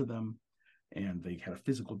off to them, and they had a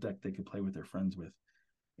physical deck they could play with their friends with.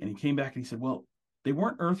 And he came back and he said, well, they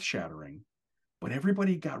weren't earth-shattering, but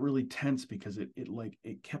everybody got really tense because it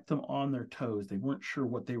kept them on their toes. They weren't sure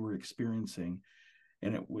what they were experiencing.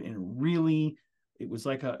 And it was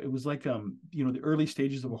like the early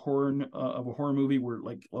stages of a horror movie where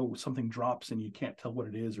something drops and you can't tell what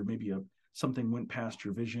it is, or maybe something went past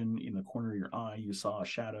your vision in the corner of your eye, you saw a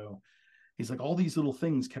shadow. He's like, all these little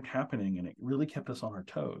things kept happening and it really kept us on our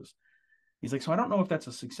toes. He's like, so I don't know if that's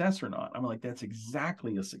a success or not. I'm like, that's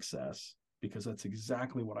exactly a success, because that's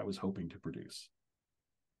exactly what I was hoping to produce,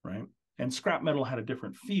 right? And Scrap Metal had a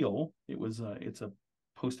different feel. It's a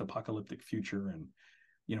post-apocalyptic future, and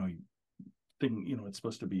it's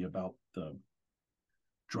supposed to be about the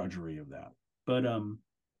drudgery of that. But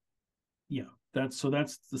that's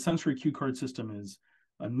the sensory cue card system is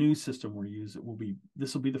a new system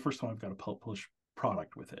this will be the first time I've got a published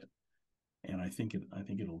product with it. And I think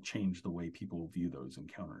it'll change the way people view those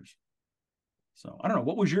encounters. So I don't know.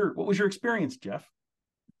 What was your experience, Jeff?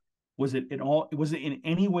 Was it in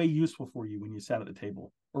any way useful for you when you sat at the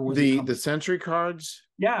table, or was it the sensory cards?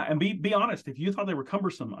 Yeah, and be honest. If you thought they were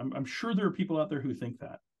cumbersome, I'm sure there are people out there who think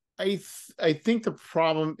that. I think the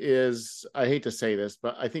problem is, I hate to say this,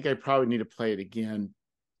 but I think I probably need to play it again,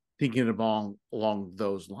 thinking along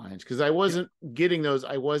those lines, because I wasn't getting those.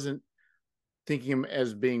 I wasn't thinking them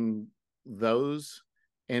as being those,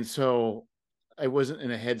 and so I wasn't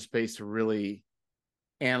in a headspace to really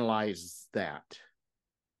analyze that.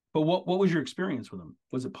 But what was your experience with them?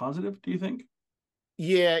 Was it positive, do you think?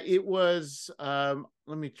 Yeah, it was. Let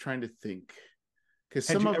me try to think, because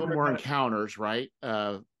some of them were encounters, right?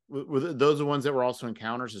 Were those the ones that were also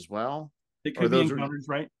encounters as well? They could be encounters,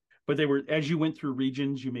 right? But they were, as you went through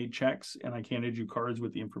regions, you made checks, and I handed you cards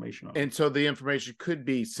with the information on it. And so the information could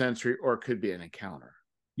be sensory, or it could be an encounter.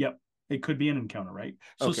 Yep. It could be an encounter, right?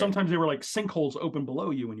 So sometimes they were like sinkholes open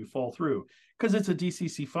below you when you fall through, because it's a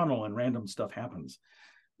DCC funnel and random stuff happens.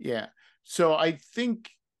 Yeah. So I think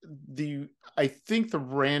the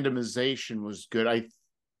randomization was good. I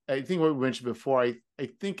think what we mentioned before, I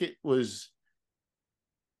think it was,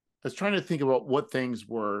 I was trying to think about what things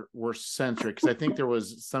were sensory, because I think there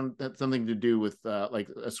was something to do with like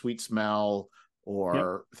a sweet smell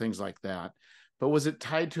or things like that. But was it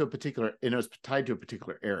tied to a particular? And it was tied to a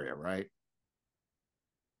particular area, right?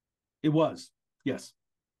 It was, yes,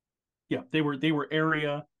 yeah. They were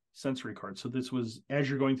area. sensory cards. So this was as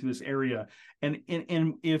you're going through this area, and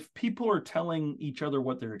if people are telling each other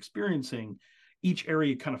what they're experiencing, each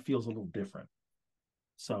area kind of feels a little different.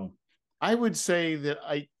 So I would say that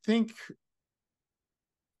I think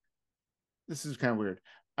this is kind of weird.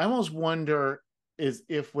 I almost wonder is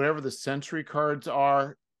if whatever the sensory cards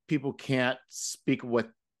are, people can't speak what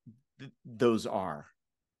those are,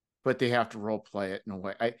 but they have to role play it in a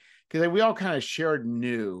way. Because we all kind of shared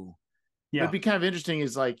new. yeah, It'd be kind of interesting.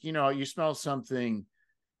 Is like you smell something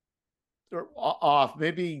off.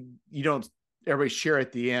 Maybe you don't. Everybody share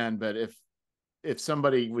at the end, but if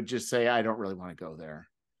somebody would just say, "I don't really want to go there,"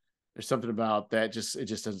 there's something about that. It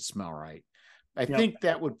just doesn't smell right. I yeah, think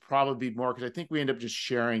that would probably be more because I think we end up just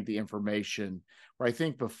sharing the information. Where I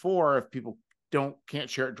think before, if people can't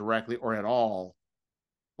share it directly or at all,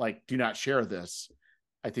 like do not share this,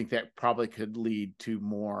 I think that probably could lead to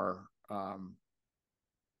more,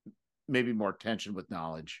 maybe more tension with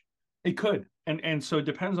knowledge. it could. And so it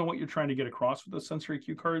depends on what you're trying to get across with those sensory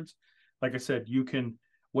cue cards. Like I said, you can,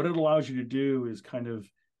 what it allows you to do is kind of,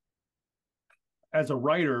 as a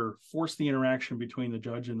writer, force the interaction between the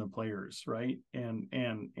judge and the players, right? And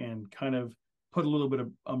kind of put a little bit of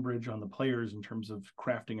umbrage on the players in terms of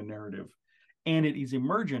crafting a narrative. And it is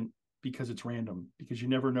emergent because it's random, because you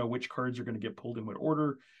never know which cards are going to get pulled in what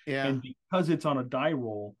order. Yeah. And because it's on a die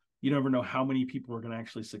roll, you never know how many people are going to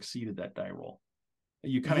actually succeed at that die roll.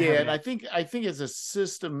 You kind of Yeah, have and I think as a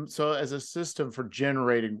system, so as a system for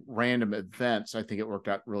generating random events, I think it worked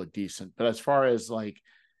out really decent. But as far as like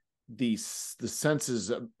the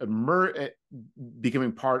senses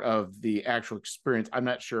becoming part of the actual experience, I'm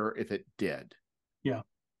not sure if it did. yeah.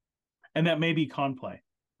 And that may be con play,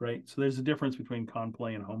 right? So there's a difference between con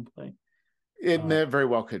play and home play. It very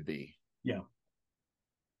well could be. Yeah.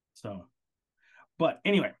 So, but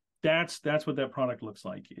anyway, that's what that product looks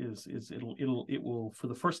like. Is it will for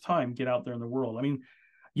the first time get out there in the world. I mean,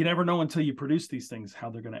 you never know until you produce these things how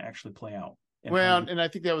they're going to actually play out. Well, and I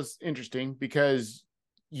think that was interesting because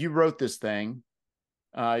you wrote this thing.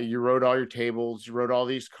 You wrote all your tables, you wrote all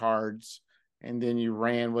these cards, and then you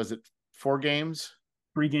ran, was it 4 games?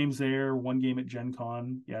 3 games there, 1 game at Gen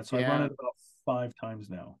Con. Yeah. So I've run Yeah. it about 5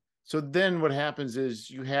 times now. So then what happens is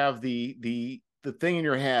you have the thing in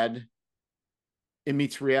your head, it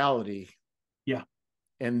meets reality. Yeah.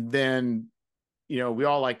 And then, we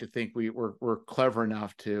all like to think we're clever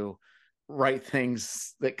enough to write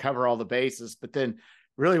things that cover all the bases, but then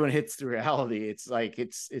really when it hits the reality, it's like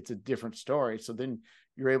it's a different story. So then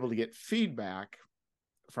you're able to get feedback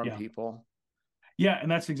from Yeah. people. Yeah,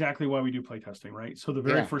 and that's exactly why we do playtesting, right? So the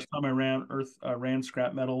very Yeah. first time I ran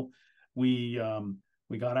scrap metal, we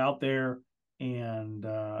got out there and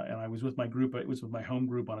I was with my group. It was with my home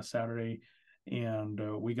group on a Saturday, and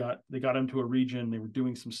they got into a region. They were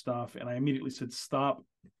doing some stuff, and I immediately said, "Stop!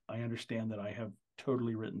 I understand that I have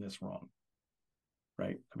totally written this wrong."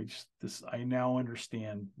 Right? I mean, I now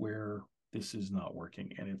understand where this is not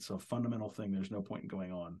working, and it's a fundamental thing. There's no point in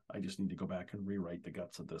going on. I just need to go back and rewrite the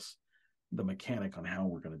guts of this, the mechanic on how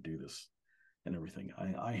we're going to do this and everything.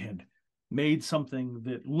 I had made something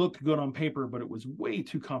that looked good on paper, but it was way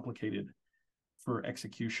too complicated for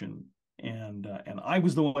execution. And I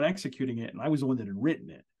was the one executing it, and I was the one that had written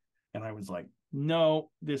it. And I was like, no,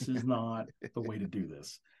 this is not the way to do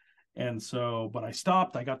this. And so, but I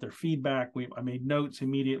stopped. I got their feedback. I made notes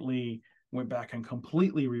immediately. Went back and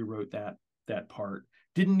completely rewrote that part.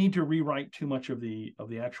 Didn't need to rewrite too much of the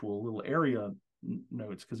actual little area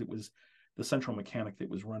notes because it was the central mechanic that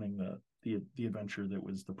was running the adventure that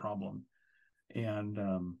was the problem. And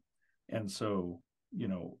so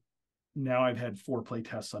now I've had 4 play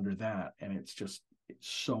tests under that, and it's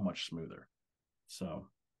so much smoother. So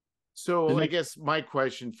I guess my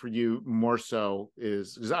question for you more so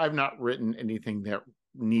is because I've not written anything that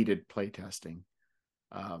needed playtesting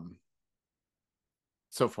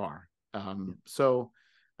so far. So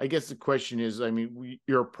I guess the question is, I mean,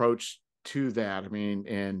 your approach to that, I mean,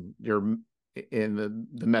 and your in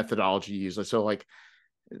the methodology you use. So like,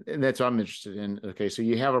 and that's what I'm interested in. Okay, so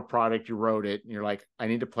you have a product, you wrote it, and you're like, I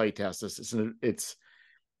need to play test this.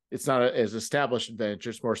 It's not as established adventure,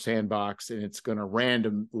 it's more sandbox, and it's going to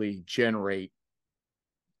randomly generate,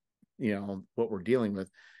 what we're dealing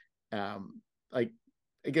with. Like,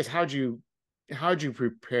 I guess how'd you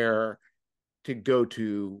prepare to go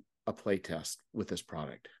to a play test with this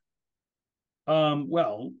product?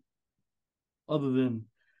 Well, other than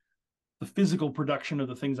the physical production of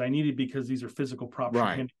the things I needed, because these are physical props you're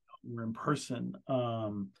handing out, we're in person,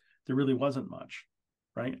 there really wasn't much,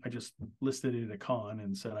 right? I just listed it at a con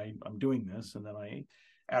and said I'm doing this, and then I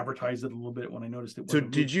advertised it a little bit when I noticed it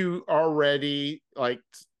wasn't. So did you already like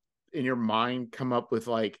in your mind come up with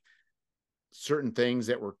like certain things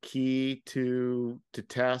that were key to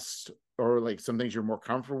test, or like some things you're more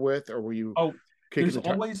comfortable with, or were you there's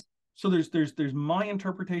always so there's my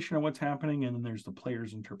interpretation of what's happening, and then there's the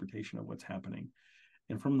player's interpretation of what's happening.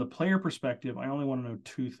 And from the player perspective, I only want to know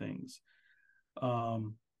two things.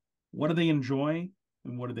 What do they enjoy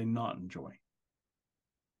and what do they not enjoy?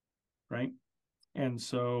 Right? And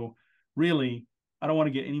so really, I don't want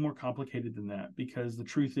to get any more complicated than that, because the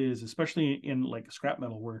truth is, especially in like scrap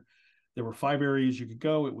metal, where there were 5 areas you could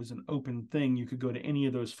go, it was an open thing. You could go to any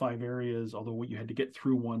of those 5 areas, although you had to get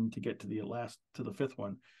through one to get to the 5th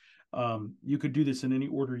one. You could do this in any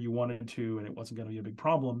order you wanted to, and it wasn't going to be a big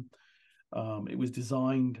problem. It was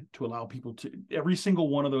designed to allow people to, every single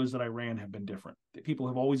one of those that I ran have been different. People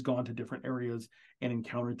have always gone to different areas and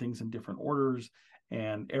encountered things in different orders,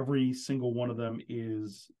 and every single one of them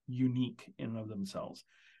is unique in and of themselves.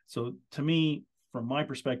 So to me, from my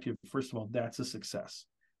perspective, first of all, that's a success,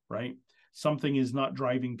 right? Something is not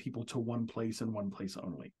driving people to one place and one place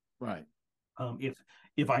only. Right.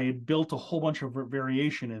 If I had built a whole bunch of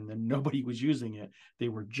variation and then nobody was using it, they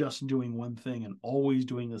were just doing one thing and always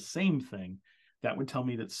doing the same thing, that would tell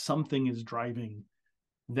me that something is driving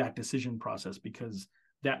that decision process, because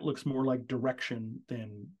that looks more like direction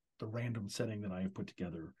than the random setting that I have put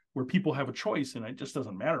together, where people have a choice and it just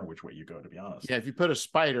doesn't matter which way you go, to be honest. Yeah, if you put a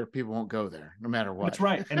spider, people won't go there no matter what. That's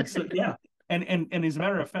right. And so yeah, and as a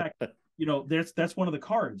matter of fact, that's one of the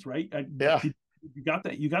cards, right? Yeah. You got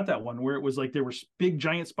that one where it was like there were big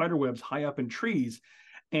giant spider webs high up in trees,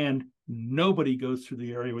 and nobody goes through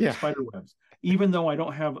the area with the spider webs. Even though I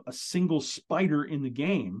don't have a single spider in the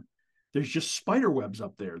game, there's just spider webs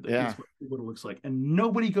up there. That's what it looks like. And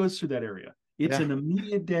nobody goes through that area. It's an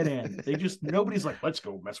immediate dead end. Nobody's like, let's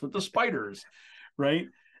go mess with the spiders, right?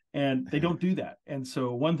 And they don't do that. And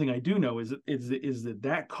so one thing I do know is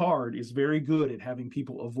that card is very good at having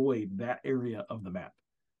people avoid that area of the map.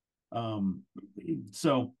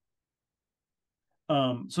 So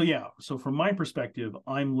from my perspective,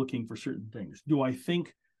 I'm looking for certain things. Do I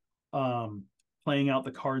think playing out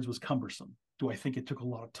the cards was cumbersome? Do I think it took a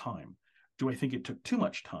lot of time? Do I think it took too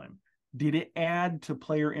much time? Did it add to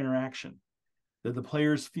player interaction? Did the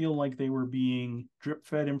players feel like they were being drip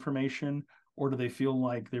fed information, or do they feel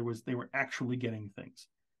like they were actually getting things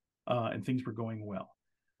and things were going well?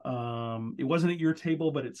 It wasn't at your table,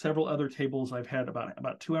 but at several other tables, I've had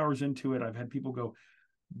about 2 hours into it, I've had people go,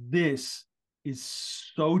 this is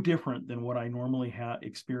so different than what I normally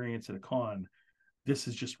experience at a con. This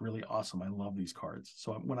is just really awesome. I love these cards.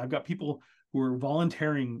 So when I've got people who are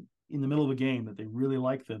volunteering in the middle of a game that they really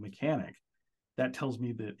like the mechanic, that tells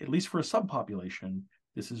me that at least for a subpopulation,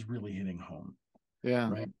 this is really hitting home. Yeah.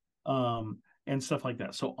 Right. And stuff like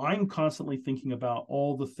that. So I'm constantly thinking about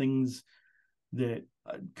all the things that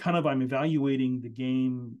I'm evaluating the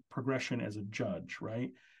game progression as a judge,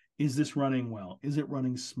 right? Is this running well? Is it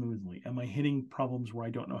running smoothly? Am I hitting problems where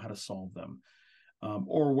I don't know how to solve them?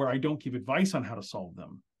 Or where I don't give advice on how to solve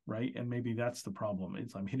them, right? And maybe that's the problem.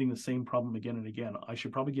 I'm hitting the same problem again and again. I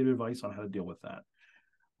should probably give advice on how to deal with that.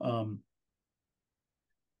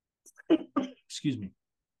 Excuse me.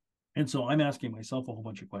 And so I'm asking myself a whole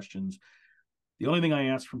bunch of questions. The only thing I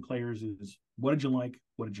ask from players is, what did you like?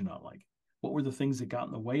 What did you not like? What were the things that got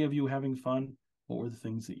in the way of you having fun? What were the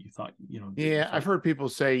things that you thought, Yeah, I've heard people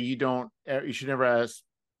say you should never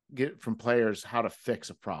get from players how to fix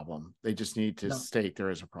a problem. They just need to state there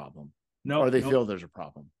is a problem. Or they feel there's a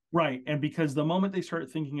problem. Right. And because the moment they start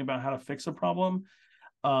thinking about how to fix a problem,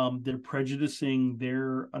 they're prejudicing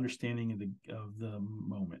their understanding of the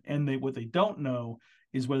moment. And what they don't know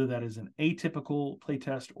is whether that is an atypical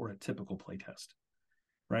playtest or a typical playtest,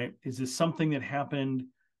 right? Is this something that happened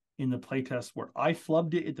in the playtest where I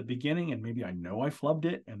flubbed it at the beginning, and maybe I know I flubbed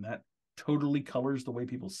it, and that totally colors the way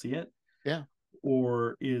people see it? Yeah.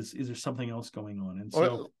 Or is there something else going on? And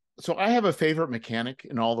so I have a favorite mechanic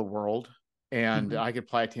in all the world, and I could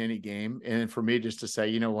apply it to any game. And for me, just to say,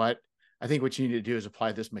 you know what, I think what you need to do is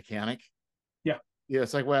apply this mechanic. Yeah. Yeah.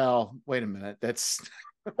 It's like, well, wait a minute. That's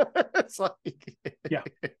it's like, yeah,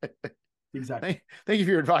 exactly. Thank you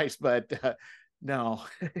for your advice, but no,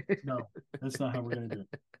 that's not how we're going to do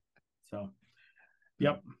it. So,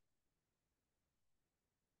 yep.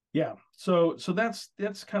 Yeah. So that's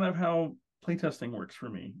kind of how playtesting works for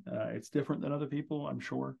me. It's different than other people, I'm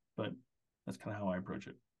sure, but that's kind of how I approach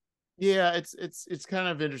it. Yeah, it's kind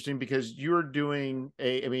of interesting because you're doing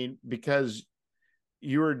because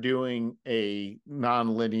you're doing a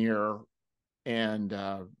non-linear and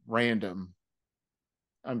random.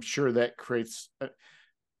 I'm sure that creates.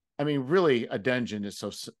 Really, a dungeon is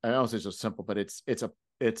so. I don't say so simple, but it's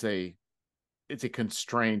it's a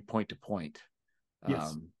constrained point to point.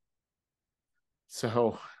 Yes.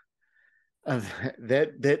 So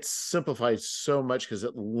that simplifies so much because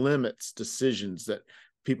it limits decisions that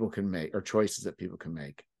people can make or choices that people can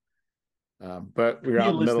make. But we're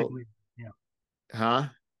out in the middle. Realistically, yeah. Huh?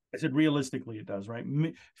 I said realistically it does, right?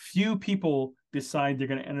 Few people decide they're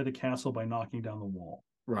going to enter the castle by knocking down the wall.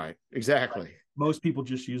 Right. Exactly. Right? Most people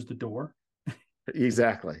just use the door.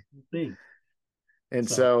 Exactly. See. And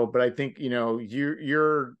so, but I think,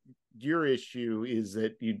 your issue is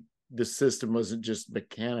that the system wasn't just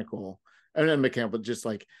mechanical. I mean, not mechanical, but just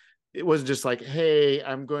like, it wasn't just like, hey,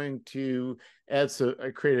 I'm going to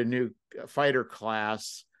create a new fighter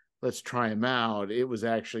class. Let's try them out. It was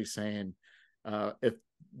actually saying, if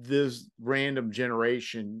this random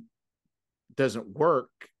generation doesn't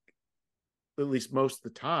work, at least most of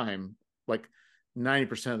the time, like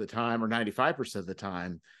 90% of the time or 95% of the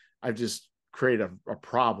time, I've just created a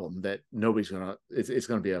problem that nobody's gonna. It's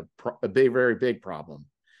going to be a big, very big problem,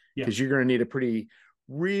 because you're going to need a pretty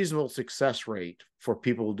reasonable success rate for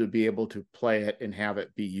people to be able to play it and have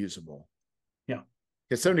it be usable. Yeah,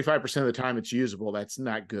 because 75% of the time it's usable. That's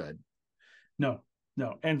not good. No.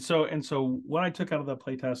 And so what I took out of that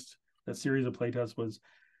playtest, that series of playtests was,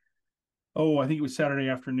 I think it was Saturday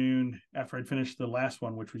afternoon after I'd finished the last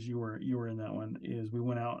one, which was you were in that one, is we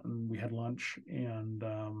went out and we had lunch, and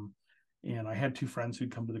I had two friends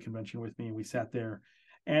who'd come to the convention with me, and we sat there,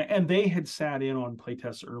 and they had sat in on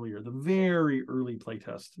playtests earlier, the very early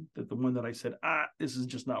playtest, the one that I said, this is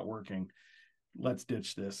just not working. Let's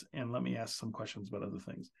ditch this and let me ask some questions about other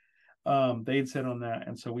things. They had said on that,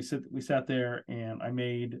 and so we sat there, and I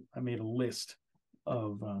made a list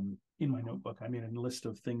of in my notebook. I made a list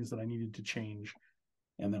of things that I needed to change,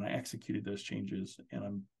 and then I executed those changes, and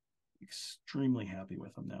I'm extremely happy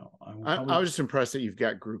with them now. I was just impressed that you've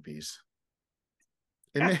got groupies.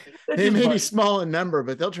 They may be small in number,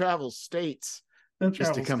 but they'll travel states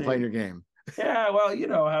just to come play in your game. Yeah, well, you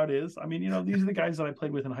know how it is. I mean, these are the guys that I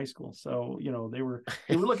played with in high school. So, they were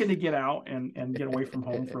looking to get out and get away from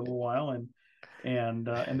home for a little while, and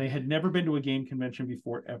they had never been to a game convention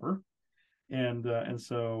before ever. And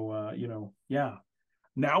so yeah.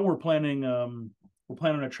 Now we're planning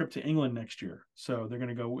a trip to England next year. So they're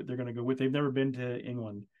gonna go they've never been to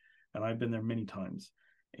England, and I've been there many times.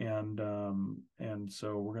 And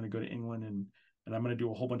so we're gonna go to England, and I'm going to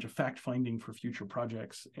do a whole bunch of fact finding for future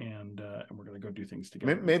projects, and we're going to go do things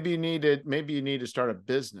together. Maybe you need to start a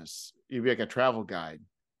business. You'd be like a travel guide.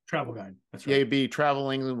 That's right. Yeah, you'd be travel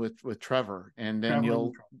England with Trevor, and then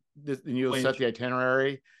you'll set the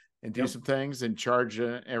itinerary and do some things and charge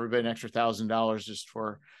everybody an extra $1,000 just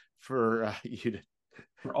for you to,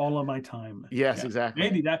 for all of my time. Yes,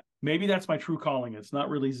 exactly. Maybe that's my true calling. It's not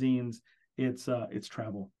really zines. It's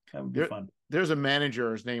travel. That would be fun. There's a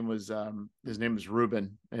manager. His name was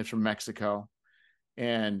Ruben, and it's from Mexico.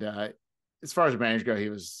 And as far as manager go, it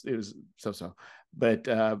was so. But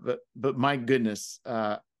my goodness,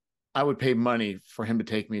 I would pay money for him to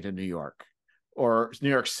take me to New York or New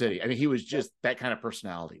York City. I mean, he was just that kind of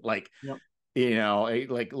personality. Like,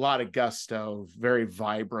 like a lot of gusto, very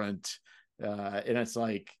vibrant, and it's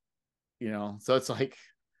like, so it's like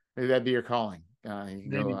maybe that'd be your calling. You can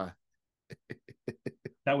go.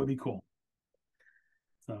 That would be cool.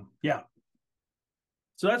 So yeah.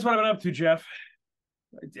 So that's what I've been up to, Jeff.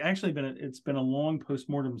 It's actually been a long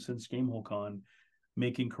postmortem since GameholeCon,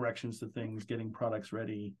 making corrections to things, getting products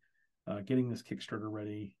ready, getting this Kickstarter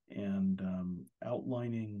ready, and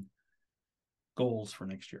outlining goals for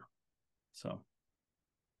next year. So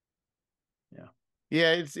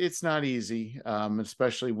yeah, it's not easy,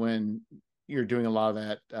 especially when you're doing a lot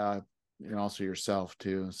of that, also yourself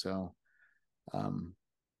too. So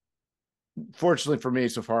fortunately for me,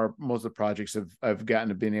 so far, most of the projects I've gotten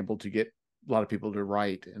to being able to get a lot of people to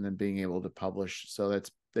write and then being able to publish. So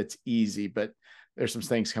that's easy, but there's some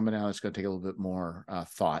things coming out that's going to take a little bit more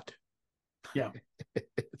thought. Yeah.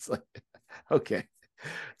 It's like, okay.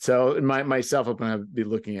 So myself, I'm going to be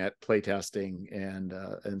looking at playtesting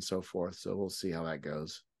and so forth. So we'll see how that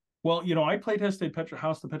goes. Well, I playtested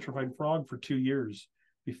House the Petrified Frog for 2 years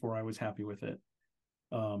before I was happy with it.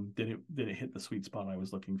 Did it hit the sweet spot I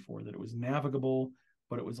was looking for? That it was navigable,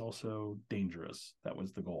 but it was also dangerous. That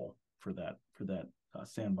was the goal for that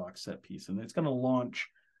sandbox set piece, and it's going to launch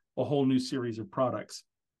a whole new series of products,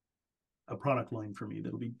 a product line for me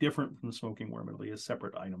that'll be different from the Smoking Wyrm. It'll be a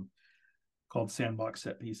separate item called Sandbox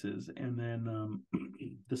Set Pieces, and then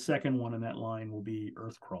the second one in that line will be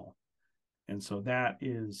Earthcrawl. And so that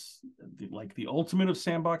is the ultimate of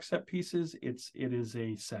sandbox set pieces. It is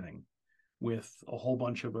a setting with a whole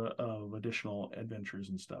bunch of additional adventures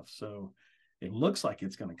and stuff. So it looks like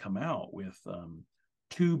it's going to come out with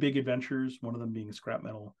two big adventures, one of them being scrap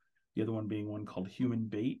metal, the other one being one called Human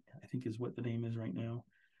Bait, I think is what the name is right now.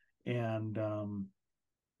 And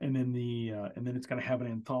then it's going to have an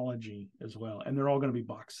anthology as well. And they're all going to be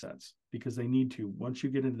box sets because they need to. Once you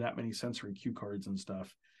get into that many sensory cue cards and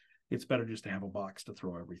stuff, it's better just to have a box to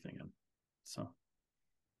throw everything in. So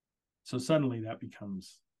suddenly that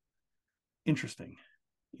becomes interesting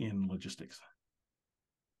in logistics.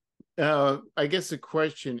 I guess the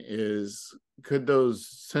question is, could those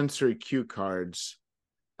sensory cue cards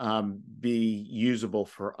be usable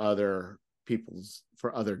for other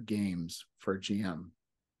games for GM?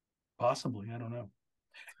 Possibly, I don't know.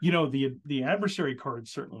 You know, the adversary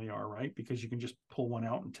cards certainly are, right? Because you can just pull one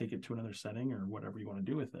out and take it to another setting or whatever you want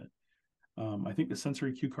to do with it. I think the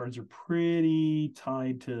sensory cue cards are pretty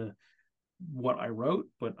tied to what I wrote,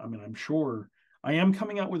 but I mean, I'm sure I am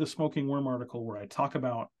coming out with a Smoking Wyrm article where I talk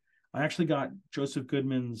about, I actually got Joseph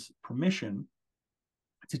Goodman's permission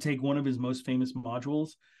to take one of his most famous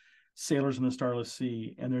modules, Sailors in the Starless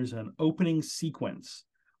Sea, and there's an opening sequence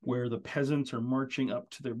where the peasants are marching up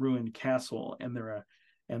to the ruined castle and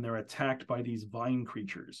they're attacked by these vine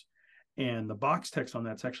creatures. And the box text on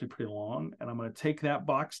that's actually pretty long. And I'm going to take that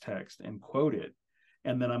box text and quote it.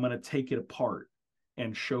 And then I'm going to take it apart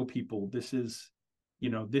and show people this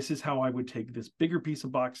is how I would take this bigger piece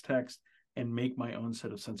of box text and make my own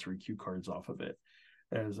set of sensory cue cards off of it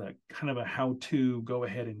as a kind of a how to go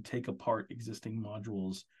ahead and take apart existing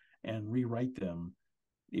modules and rewrite them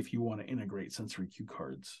if you want to integrate sensory cue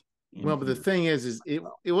cards. Well, but the thing is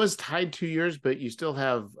it was tied to yours, but you still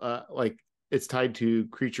have like it's tied to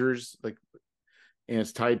creatures, like, and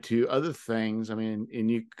it's tied to other things. I mean,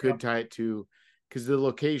 and you could tie it to, because the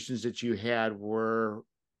locations that you had were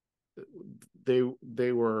they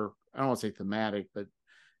were, I don't want to say thematic, but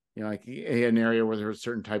you know, like an area where there were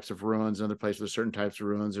certain types of ruins, another place with certain types of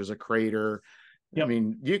ruins. There's a crater. I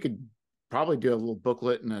mean, you could probably do a little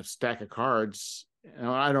booklet and a stack of cards. You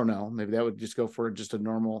know, I don't know. Maybe that would just go for just a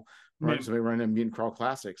normal run. Somebody running a Mutant Crawl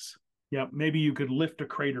Classics. Yeah, maybe you could lift a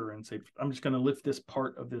crater and say, I'm just going to lift this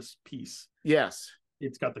part of this piece. Yes.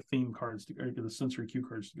 It's got the theme cards, or the sensory cue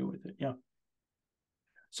cards to go with it. Yeah.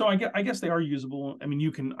 So I guess they are usable. I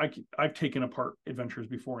mean, I've taken apart adventures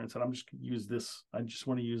before and said, I'm just going to use this. I just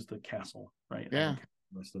want to use the castle, right? Yeah.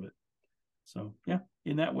 The rest of it. So yeah,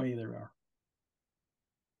 in that way there are.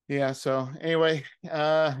 Yeah. So anyway,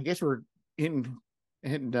 I guess we're hitting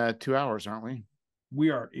 2 hours, aren't we? We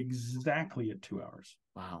are exactly at 2 hours.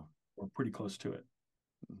 Wow. We're pretty close to it.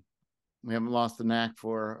 We haven't lost the knack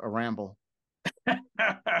for a ramble.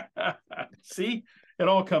 See, it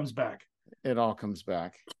all comes back. It all comes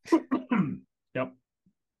back. Yep.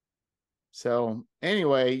 So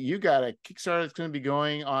anyway, you got a Kickstarter that's going to be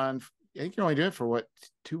going on. I think you're only doing it for what,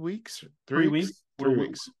 2 weeks? 3 weeks? 3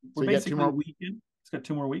 weeks. We're so basically 2 more weekend. It's got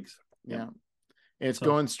 2 more weeks. Yeah. It's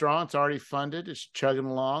going strong. It's already funded. It's chugging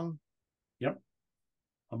along. Yep.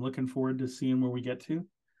 I'm looking forward to seeing where we get to,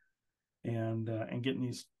 and getting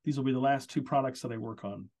these will be the last 2 products that I work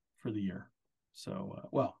on for the year. So,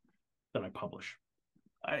 that I publish.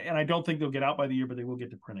 I don't think they'll get out by the year, but they will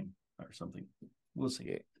get to printing or something. We'll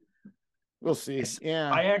see. We'll see.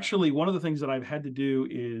 Yeah. I actually, one of the things that I've had to do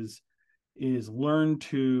is learn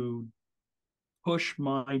to push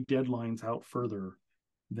my deadlines out further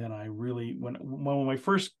than I really, when my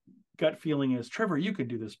first gut feeling is, Trevor, you could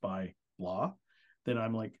do this by blah. Then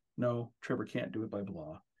I'm like, no, Trevor can't do it by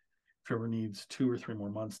blah. Trevor needs 2 or 3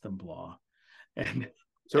 more months than blah. And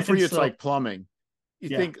so for you, it's like plumbing. You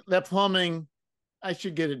think that plumbing, I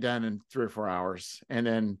should get it done in 3 or 4 hours, and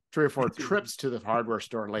then 3 or 4 trips to the hardware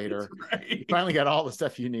store later. Right. You finally got all the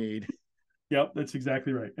stuff you need. Yep, that's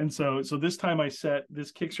exactly right. And so this time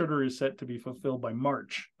this Kickstarter is set to be fulfilled by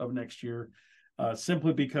March of next year,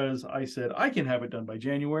 simply because I said I can have it done by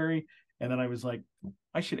January. And then I was like,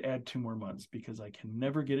 I should add 2 more months because I can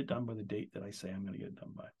never get it done by the date that I say I'm going to get it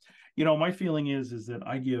done by. You know, my feeling is that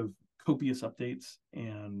I give copious updates,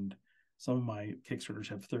 and some of my Kickstarters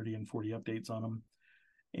have 30 and 40 updates on them.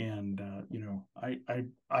 And, you know,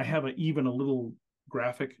 I have even a little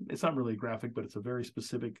graphic. It's not really a graphic, but it's a very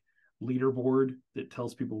specific leaderboard that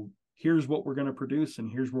tells people, here's what we're going to produce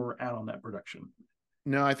and here's where we're at on that production.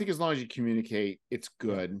 No, I think as long as you communicate, it's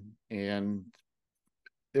good. And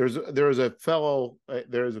there's a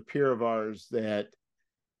peer of ours that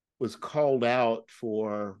was called out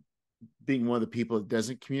for being one of the people that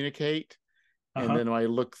doesn't communicate. And then when I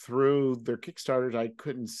looked through their Kickstarters, I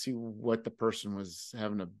couldn't see what the person was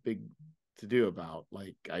having a big to do about.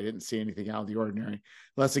 Like, I didn't see anything out of the ordinary,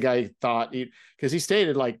 unless the guy thought, because he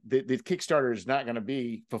stated like the Kickstarter is not going to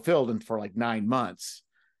be fulfilled for like 9 months.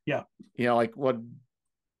 Yeah. Like, what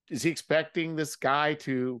is he expecting this guy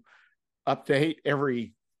to update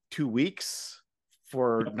every 2 weeks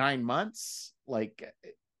for Yep. 9 months? Like,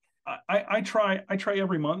 I try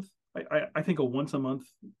every month. I think a once a month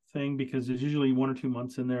thing, because there's usually 1 or 2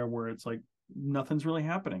 months in there where it's like nothing's really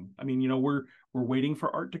happening. I mean, we're waiting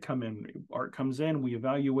for art to come in. Art comes in, we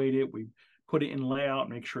evaluate it, we put it in layout,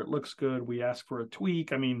 make sure it looks good. We ask for a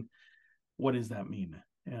tweak. I mean, what does that mean?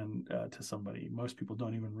 And to somebody, most people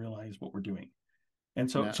don't even realize what we're doing. And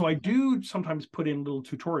so, no. so I do sometimes put in little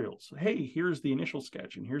tutorials. Hey, here's the initial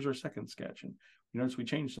sketch, and here's our second sketch, and you notice we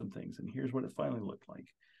changed some things, and here's what it finally looked like,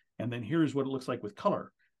 and then here's what it looks like with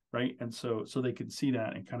color, right? And so they can see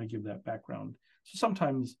that and kind of give that background. So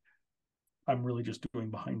sometimes I'm really just doing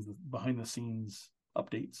behind the scenes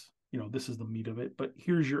updates. This is the meat of it, but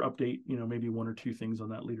here's your update. Maybe 1 or 2 things on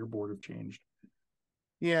that leaderboard have changed.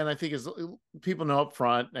 Yeah, and I think as people know up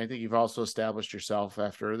front, I think you've also established yourself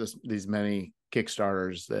after these many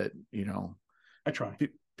Kickstarters that I try.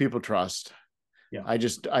 People trust. Yeah. I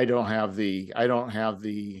don't have the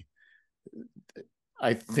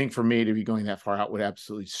I think for me to be going that far out would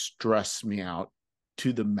absolutely stress me out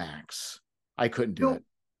to the max. I couldn't do it.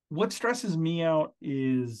 What stresses me out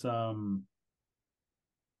is when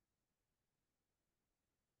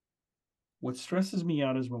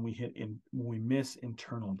we miss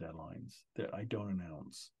internal deadlines that I don't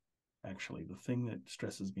announce. Actually, the thing that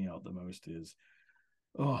stresses me out the most is,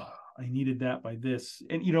 oh, I needed that by this.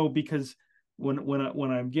 And because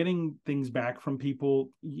when I'm getting things back from people,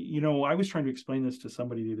 I was trying to explain this to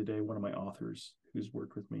somebody the other day, one of my authors who's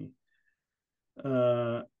worked with me.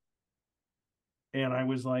 And I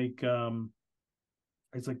was like,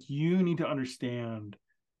 you need to understand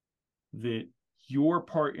that your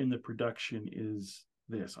part in the production is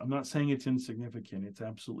this. I'm not saying it's insignificant. It's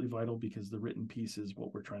absolutely vital, because the written piece is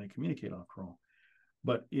what we're trying to communicate after all.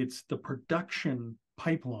 But it's the production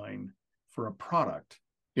pipeline for a product.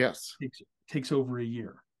 Yes. Takes over a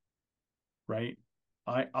year, right?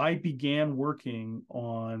 I began working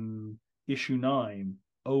on issue 9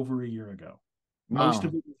 over a year ago. Wow. Most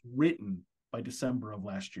of it was written by December of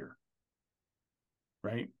last year,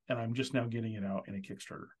 right? And I'm just now getting it out in a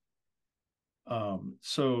Kickstarter.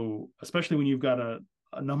 So especially when you've got a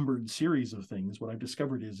numbered series of things, what I've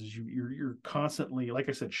discovered is you're constantly, like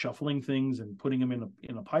I said, shuffling things and putting them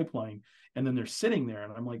in a pipeline, and then they're sitting there.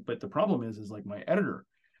 And I'm like, but the problem is like my editor,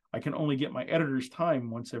 I can only get my editor's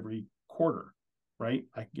time once every quarter, right?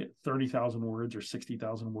 I can get 30,000 words or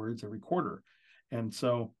 60,000 words every quarter. And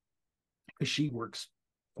so she works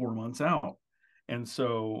 4 months out. And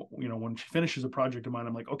so, when she finishes a project of mine,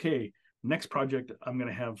 I'm like, okay, next project, I'm going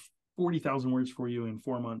to have 40,000 words for you in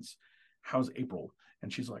 4 months. How's April?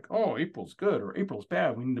 And she's like, oh, April's good, or April's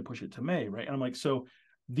bad. We need to push it to May, right? And I'm like, so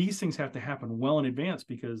these things have to happen well in advance,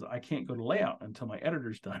 because I can't go to layout until my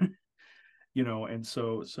editor's done. And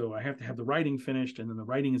so I have to have the writing finished, and then the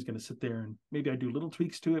writing is going to sit there, and maybe I do little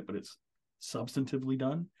tweaks to it, but it's substantively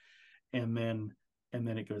done. And then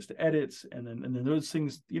it goes to edits, and then those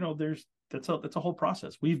things, that's a whole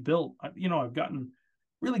process. We've built, I've gotten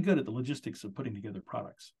really good at the logistics of putting together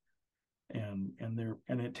products, and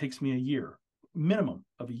it takes me a year, minimum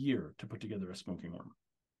of a year, to put together a smoking worm.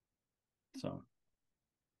 So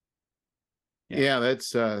yeah,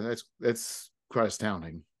 that's quite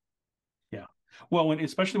astounding. Yeah. Well,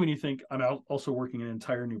 especially when you think I'm also working in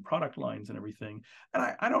entire new product lines and everything.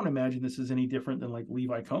 And I don't imagine this is any different than like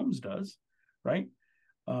Levi Combs does, right?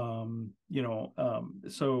 So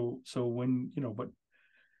when, but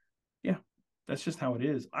yeah, that's just how it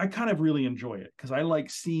is. I kind of really enjoy it, because I like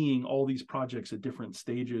seeing all these projects at different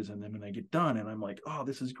stages, and then when they get done and I'm like, oh,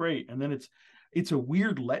 this is great. And then it's a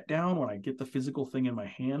weird letdown when I get the physical thing in my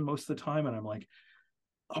hand most of the time, and I'm like,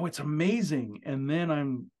 oh, it's amazing. And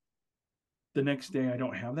then the next day I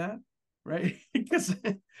don't have that, right? because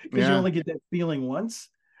you only get that feeling once,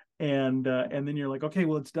 and then you're like, okay,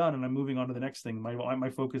 well, it's done, and I'm moving on to the next thing. My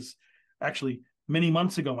focus, actually, many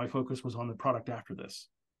months ago, my focus was on the product after this.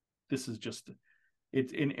 This is just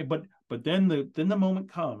but then the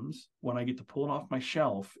moment comes when I get to pull it off my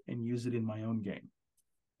shelf and use it in my own game,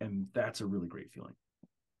 and that's a really great feeling.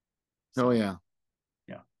 So, oh yeah.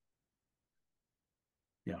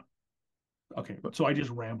 Okay, so I just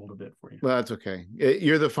rambled a bit for you. Well, that's okay.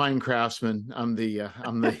 You're the fine craftsman. I'm the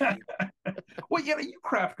Well, you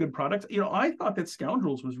craft good products. I thought that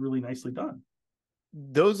Scoundrels was really nicely done.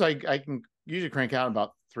 Those I can usually crank out in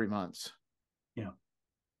about 3 months. Yeah.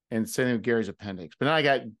 And same with Gary's Appendix. But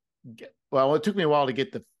then it took me a while to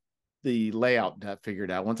get the layout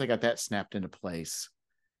figured out. Once I got that snapped into place,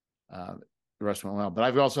 the rest went well. But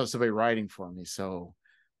I've also had somebody writing for me, so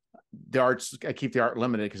I keep the art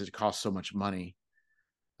limited because it costs so much money.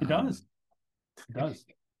 It does. It does.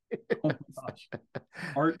 Oh my gosh.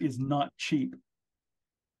 Art is not cheap.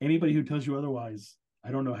 Anybody who tells you otherwise,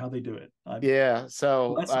 I don't know how they do it. Yeah.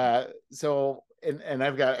 And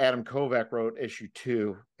I've got Adam Kovac wrote issue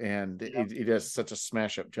 2, and he does such a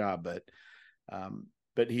smash up job,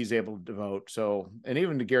 but he's able to devote. So, and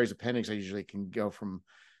even to Gary's appendix, I usually can go from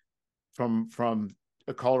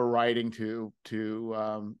a call to writing to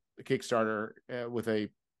a Kickstarter with a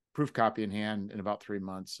proof copy in hand in about 3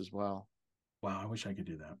 months as well. Wow, I wish I could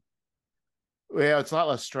do that. Yeah, it's a lot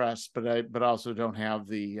less stress, but I also don't have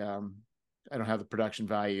the I don't have the production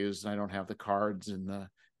values, and I don't have the cards and the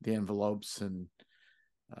envelopes, and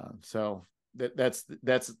so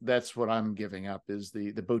that's what I'm giving up is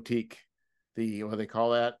the boutique, the what do they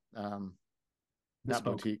call that? Not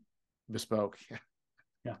boutique, bespoke. Yeah.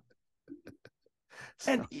 Yeah.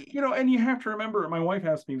 So. And and you have to remember, my wife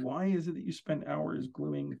asked me, why is it that you spend hours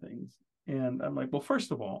gluing things? And I'm like, well,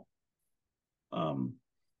 first of all,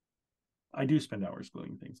 I do spend hours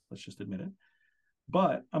gluing things. Let's just admit it.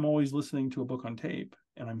 But I'm always listening to a book on tape,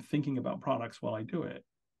 and I'm thinking about products while I do it.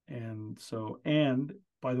 And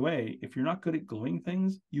by the way, if you're not good at gluing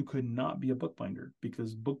things, you could not be a bookbinder,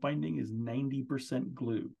 because bookbinding is 90%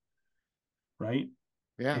 glue, right?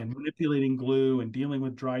 Yeah. And manipulating glue and dealing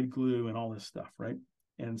with dried glue and all this stuff, right?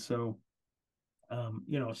 And so,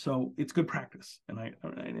 so it's good practice. And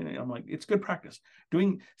I'm like, it's good practice.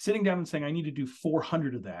 Sitting down and saying, I need to do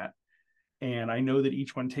 400 of that. And I know that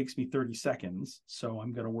each one takes me 30 seconds. So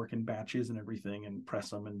I'm going to work in batches and everything and press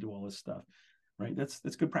them and do all this stuff, right? That's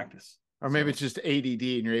good practice. Or maybe it's just ADD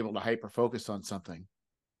and you're able to hyper focus on something.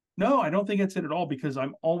 No, I don't think it's it at all, because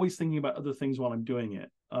I'm always thinking about other things while I'm doing it.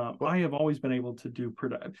 I have always been able to do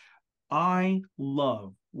I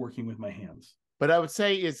love working with my hands. But I would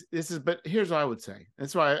say but here's what I would say.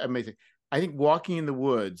 That's why I may think, I think walking in the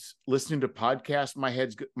woods, listening to podcasts, my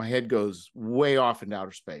head goes way off into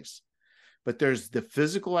outer space. But there's the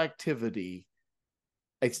physical activity.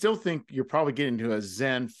 I still think you're probably getting to a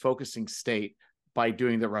Zen focusing state by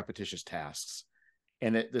doing the repetitious tasks.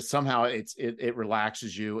 And somehow it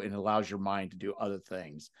relaxes you and allows your mind to do other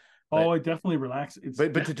things. But, it definitely relaxes.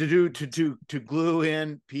 But to glue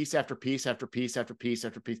in piece after piece after piece after piece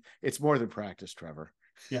after piece, it's more than practice, Trevor.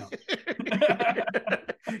 Yeah.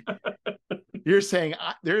 You're saying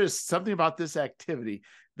there is something about this activity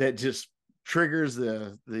that just triggers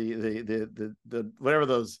the whatever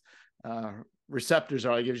those receptors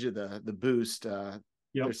are. It gives you the boost.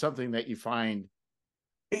 There's something that you find.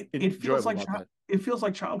 It feels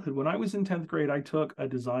like childhood. When I was in 10th grade, I took a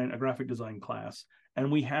graphic design class, and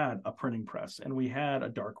we had a printing press, and we had a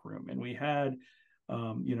dark room, and we had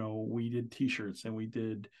we did t-shirts, and we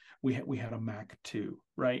had a Mac too,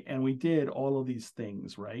 right? And we did all of these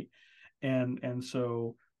things, right? And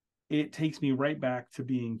so it takes me right back to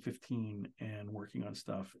being 15 and working on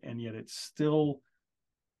stuff. And yet it's still,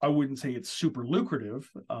 I wouldn't say it's super lucrative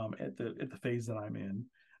at the phase that I'm in,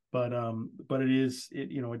 but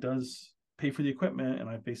it does pay for the equipment, and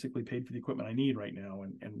I've basically paid for the equipment I need right now.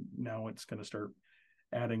 And now it's going to start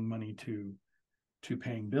adding money to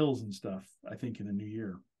paying bills and stuff, I think, in the new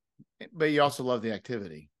year. But you also love the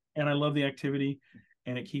activity. And I love the activity,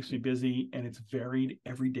 and it keeps me busy, and it's varied.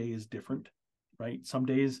 Every day is different, right? Some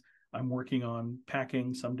days I'm working on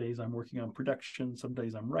packing. Some days I'm working on production. Some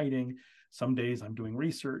days I'm writing. Some days I'm doing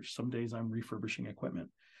research. Some days I'm refurbishing equipment.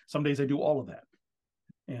 Some days I do all of that.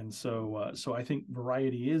 And so I think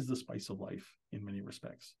variety is the spice of life in many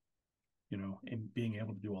respects, and being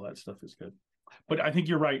able to do all that stuff is good. But I think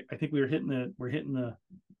you're right. I think we're hitting the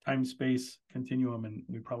time space continuum, and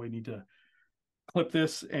we probably need to clip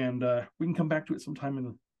this, and we can come back to it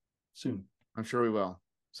sometime soon. I'm sure we will.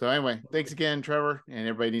 So anyway, thanks again, Trevor, and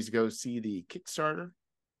everybody needs to go see the Kickstarter.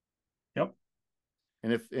 Yep.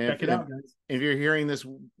 And check it out, guys. If you're hearing this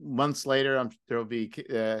months later, there'll be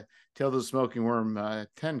Tales of the Smoking Wyrm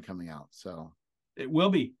 10 coming out. So it will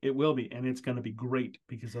be, and it's going to be great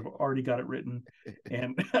because I've already got it written,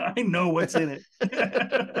 and I know what's in it.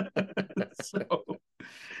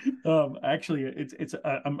 So, actually,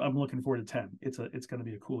 I'm looking forward to 10. It's going to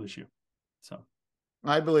be a cool issue. So,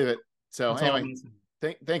 I believe it. So anyway,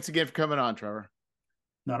 thanks again for coming on, Trevor.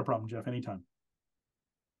 Not a problem, Jeff. Anytime.